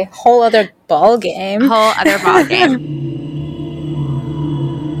 Totally. Whole other ball game.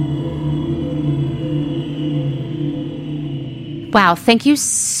 Wow, thank you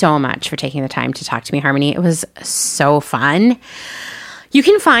so much for taking the time to talk to me, Harmony. It was so fun. You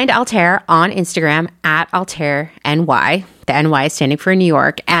can find Altair on Instagram at AltairNY. The NY is standing for New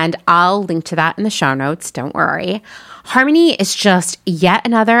York, and I'll link to that in the show notes. Don't worry. Harmony is just yet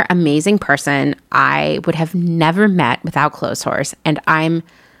another amazing person I would have never met without Clotheshorse, and I'm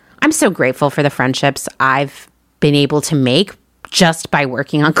so grateful for the friendships I've been able to make just by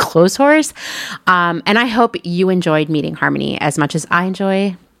working on Clotheshorse. And I hope you enjoyed meeting Harmony as much as I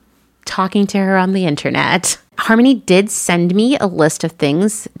enjoy talking to her on the internet. Harmony did send me a list of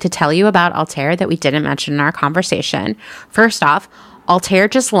things to tell you about Altair that we didn't mention in our conversation. First off, Altair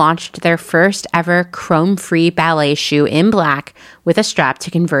just launched their first ever chrome-free ballet shoe in black with a strap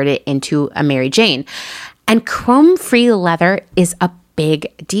to convert it into a Mary Jane. And chrome-free leather is a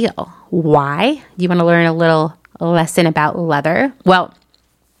big deal. Why? You want to learn a little lesson about leather? Well,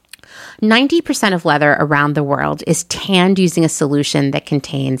 90% of leather around the world is tanned using a solution that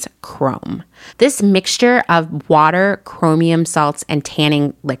contains chrome. This mixture of water, chromium salts, and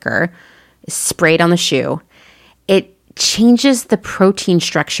tanning liquor is sprayed on the shoe. It changes the protein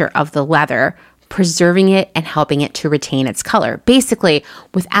structure of the leather, preserving it and helping it to retain its color. Basically,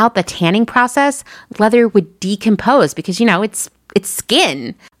 without the tanning process, leather would decompose because, it's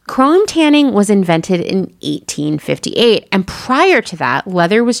skin. Chrome tanning was invented in 1858, and prior to that,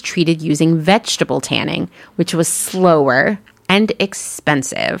 leather was treated using vegetable tanning, which was slower and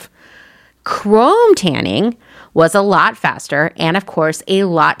expensive. Chrome tanning was a lot faster and, of course, a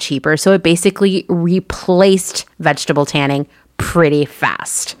lot cheaper, so it basically replaced vegetable tanning pretty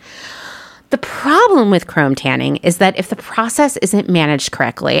fast. The problem with chrome tanning is that if the process isn't managed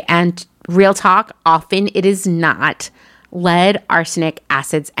correctly, and real talk, often it is not, lead, arsenic,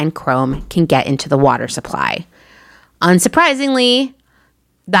 acids, and chrome can get into the water supply. Unsurprisingly,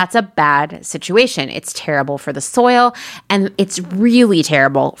 that's a bad situation. It's terrible for the soil, and it's really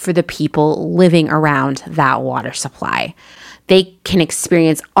terrible for the people living around that water supply. They can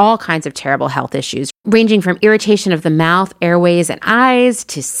experience all kinds of terrible health issues, ranging from irritation of the mouth, airways, and eyes,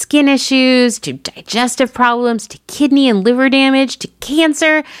 to skin issues, to digestive problems, to kidney and liver damage, to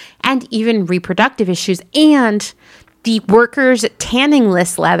cancer, and even reproductive issues. And the workers tanning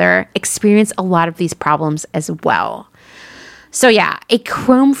this leather experience a lot of these problems as well. So yeah, a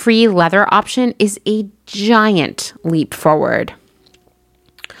chrome-free leather option is a giant leap forward.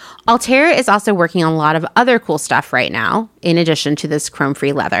 Altair is also working on a lot of other cool stuff right now, in addition to this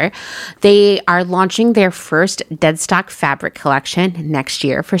chrome-free leather. They are launching their first deadstock fabric collection next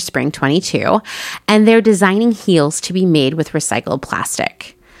year for spring 22, and they're designing heels to be made with recycled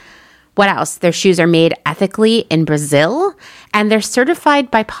plastic. What else? Their shoes are made ethically in Brazil, and they're certified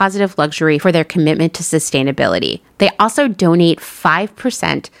by Positive Luxury for their commitment to sustainability. They also donate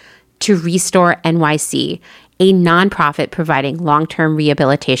 5% to Restore NYC, a nonprofit providing long-term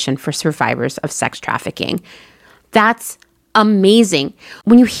rehabilitation for survivors of sex trafficking. That's amazing.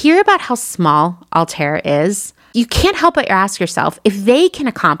 When you hear about how small Altair is, you can't help but ask yourself, if they can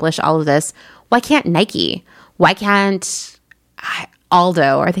accomplish all of this, why can't Nike? Why can't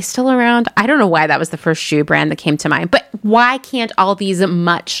Aldo? Are they still around? I don't know why that was the first shoe brand that came to mind, but why can't all these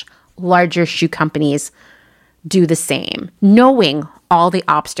much larger shoe companies do the same, knowing all the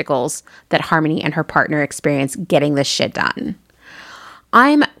obstacles that Harmony and her partner experience getting this shit done?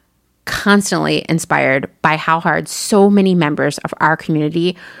 I'm constantly inspired by how hard so many members of our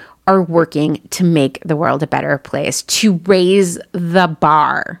community are working to make the world a better place, to raise the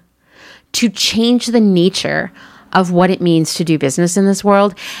bar, to change the nature of what it means to do business in this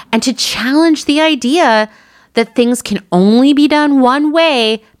world, and to challenge the idea that things can only be done one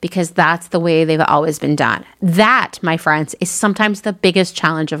way because that's the way they've always been done. That, my friends, is sometimes the biggest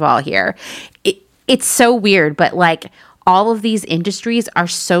challenge of all here. It's so weird, but all of these industries are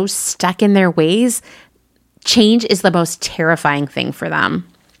so stuck in their ways, change is the most terrifying thing for them.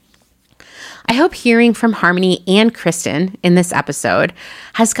 I hope hearing from Harmony and Kristen in this episode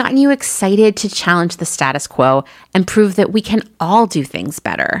has gotten you excited to challenge the status quo and prove that we can all do things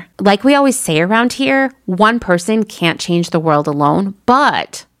better. Like we always say around here, one person can't change the world alone,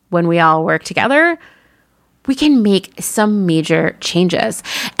 but when we all work together, we can make some major changes.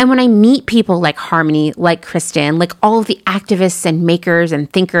 And when I meet people like Harmony, like Kristen, like all of the activists and makers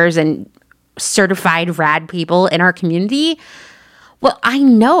and thinkers and certified rad people in our community, well, I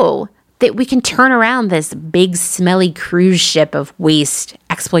know that we can turn around this big, smelly cruise ship of waste,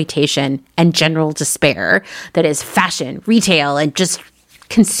 exploitation, and general despair that is fashion, retail, and just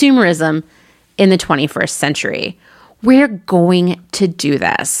consumerism in the 21st century. We're going to do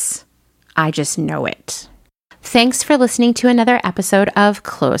this. I just know it. Thanks for listening to another episode of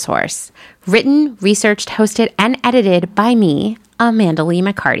Clotheshorse, written, researched, hosted, and edited by me, Amanda Lee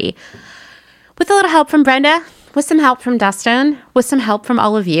McCarty, with a little help from Brenda, with some help from Dustin, with some help from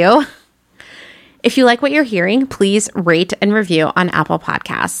all of you. If you like what you're hearing, please rate and review on Apple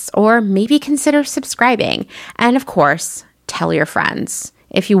Podcasts, or maybe consider subscribing. And of course, tell your friends.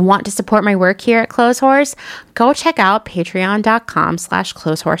 If you want to support my work here at Clotheshorse, go check out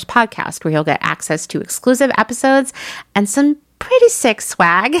patreon.com/clotheshorsepodcast, where you'll get access to exclusive episodes and some pretty sick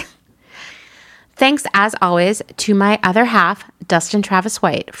swag. Thanks, as always, to my other half, Dustin Travis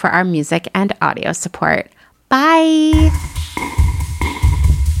White, for our music and audio support. Bye!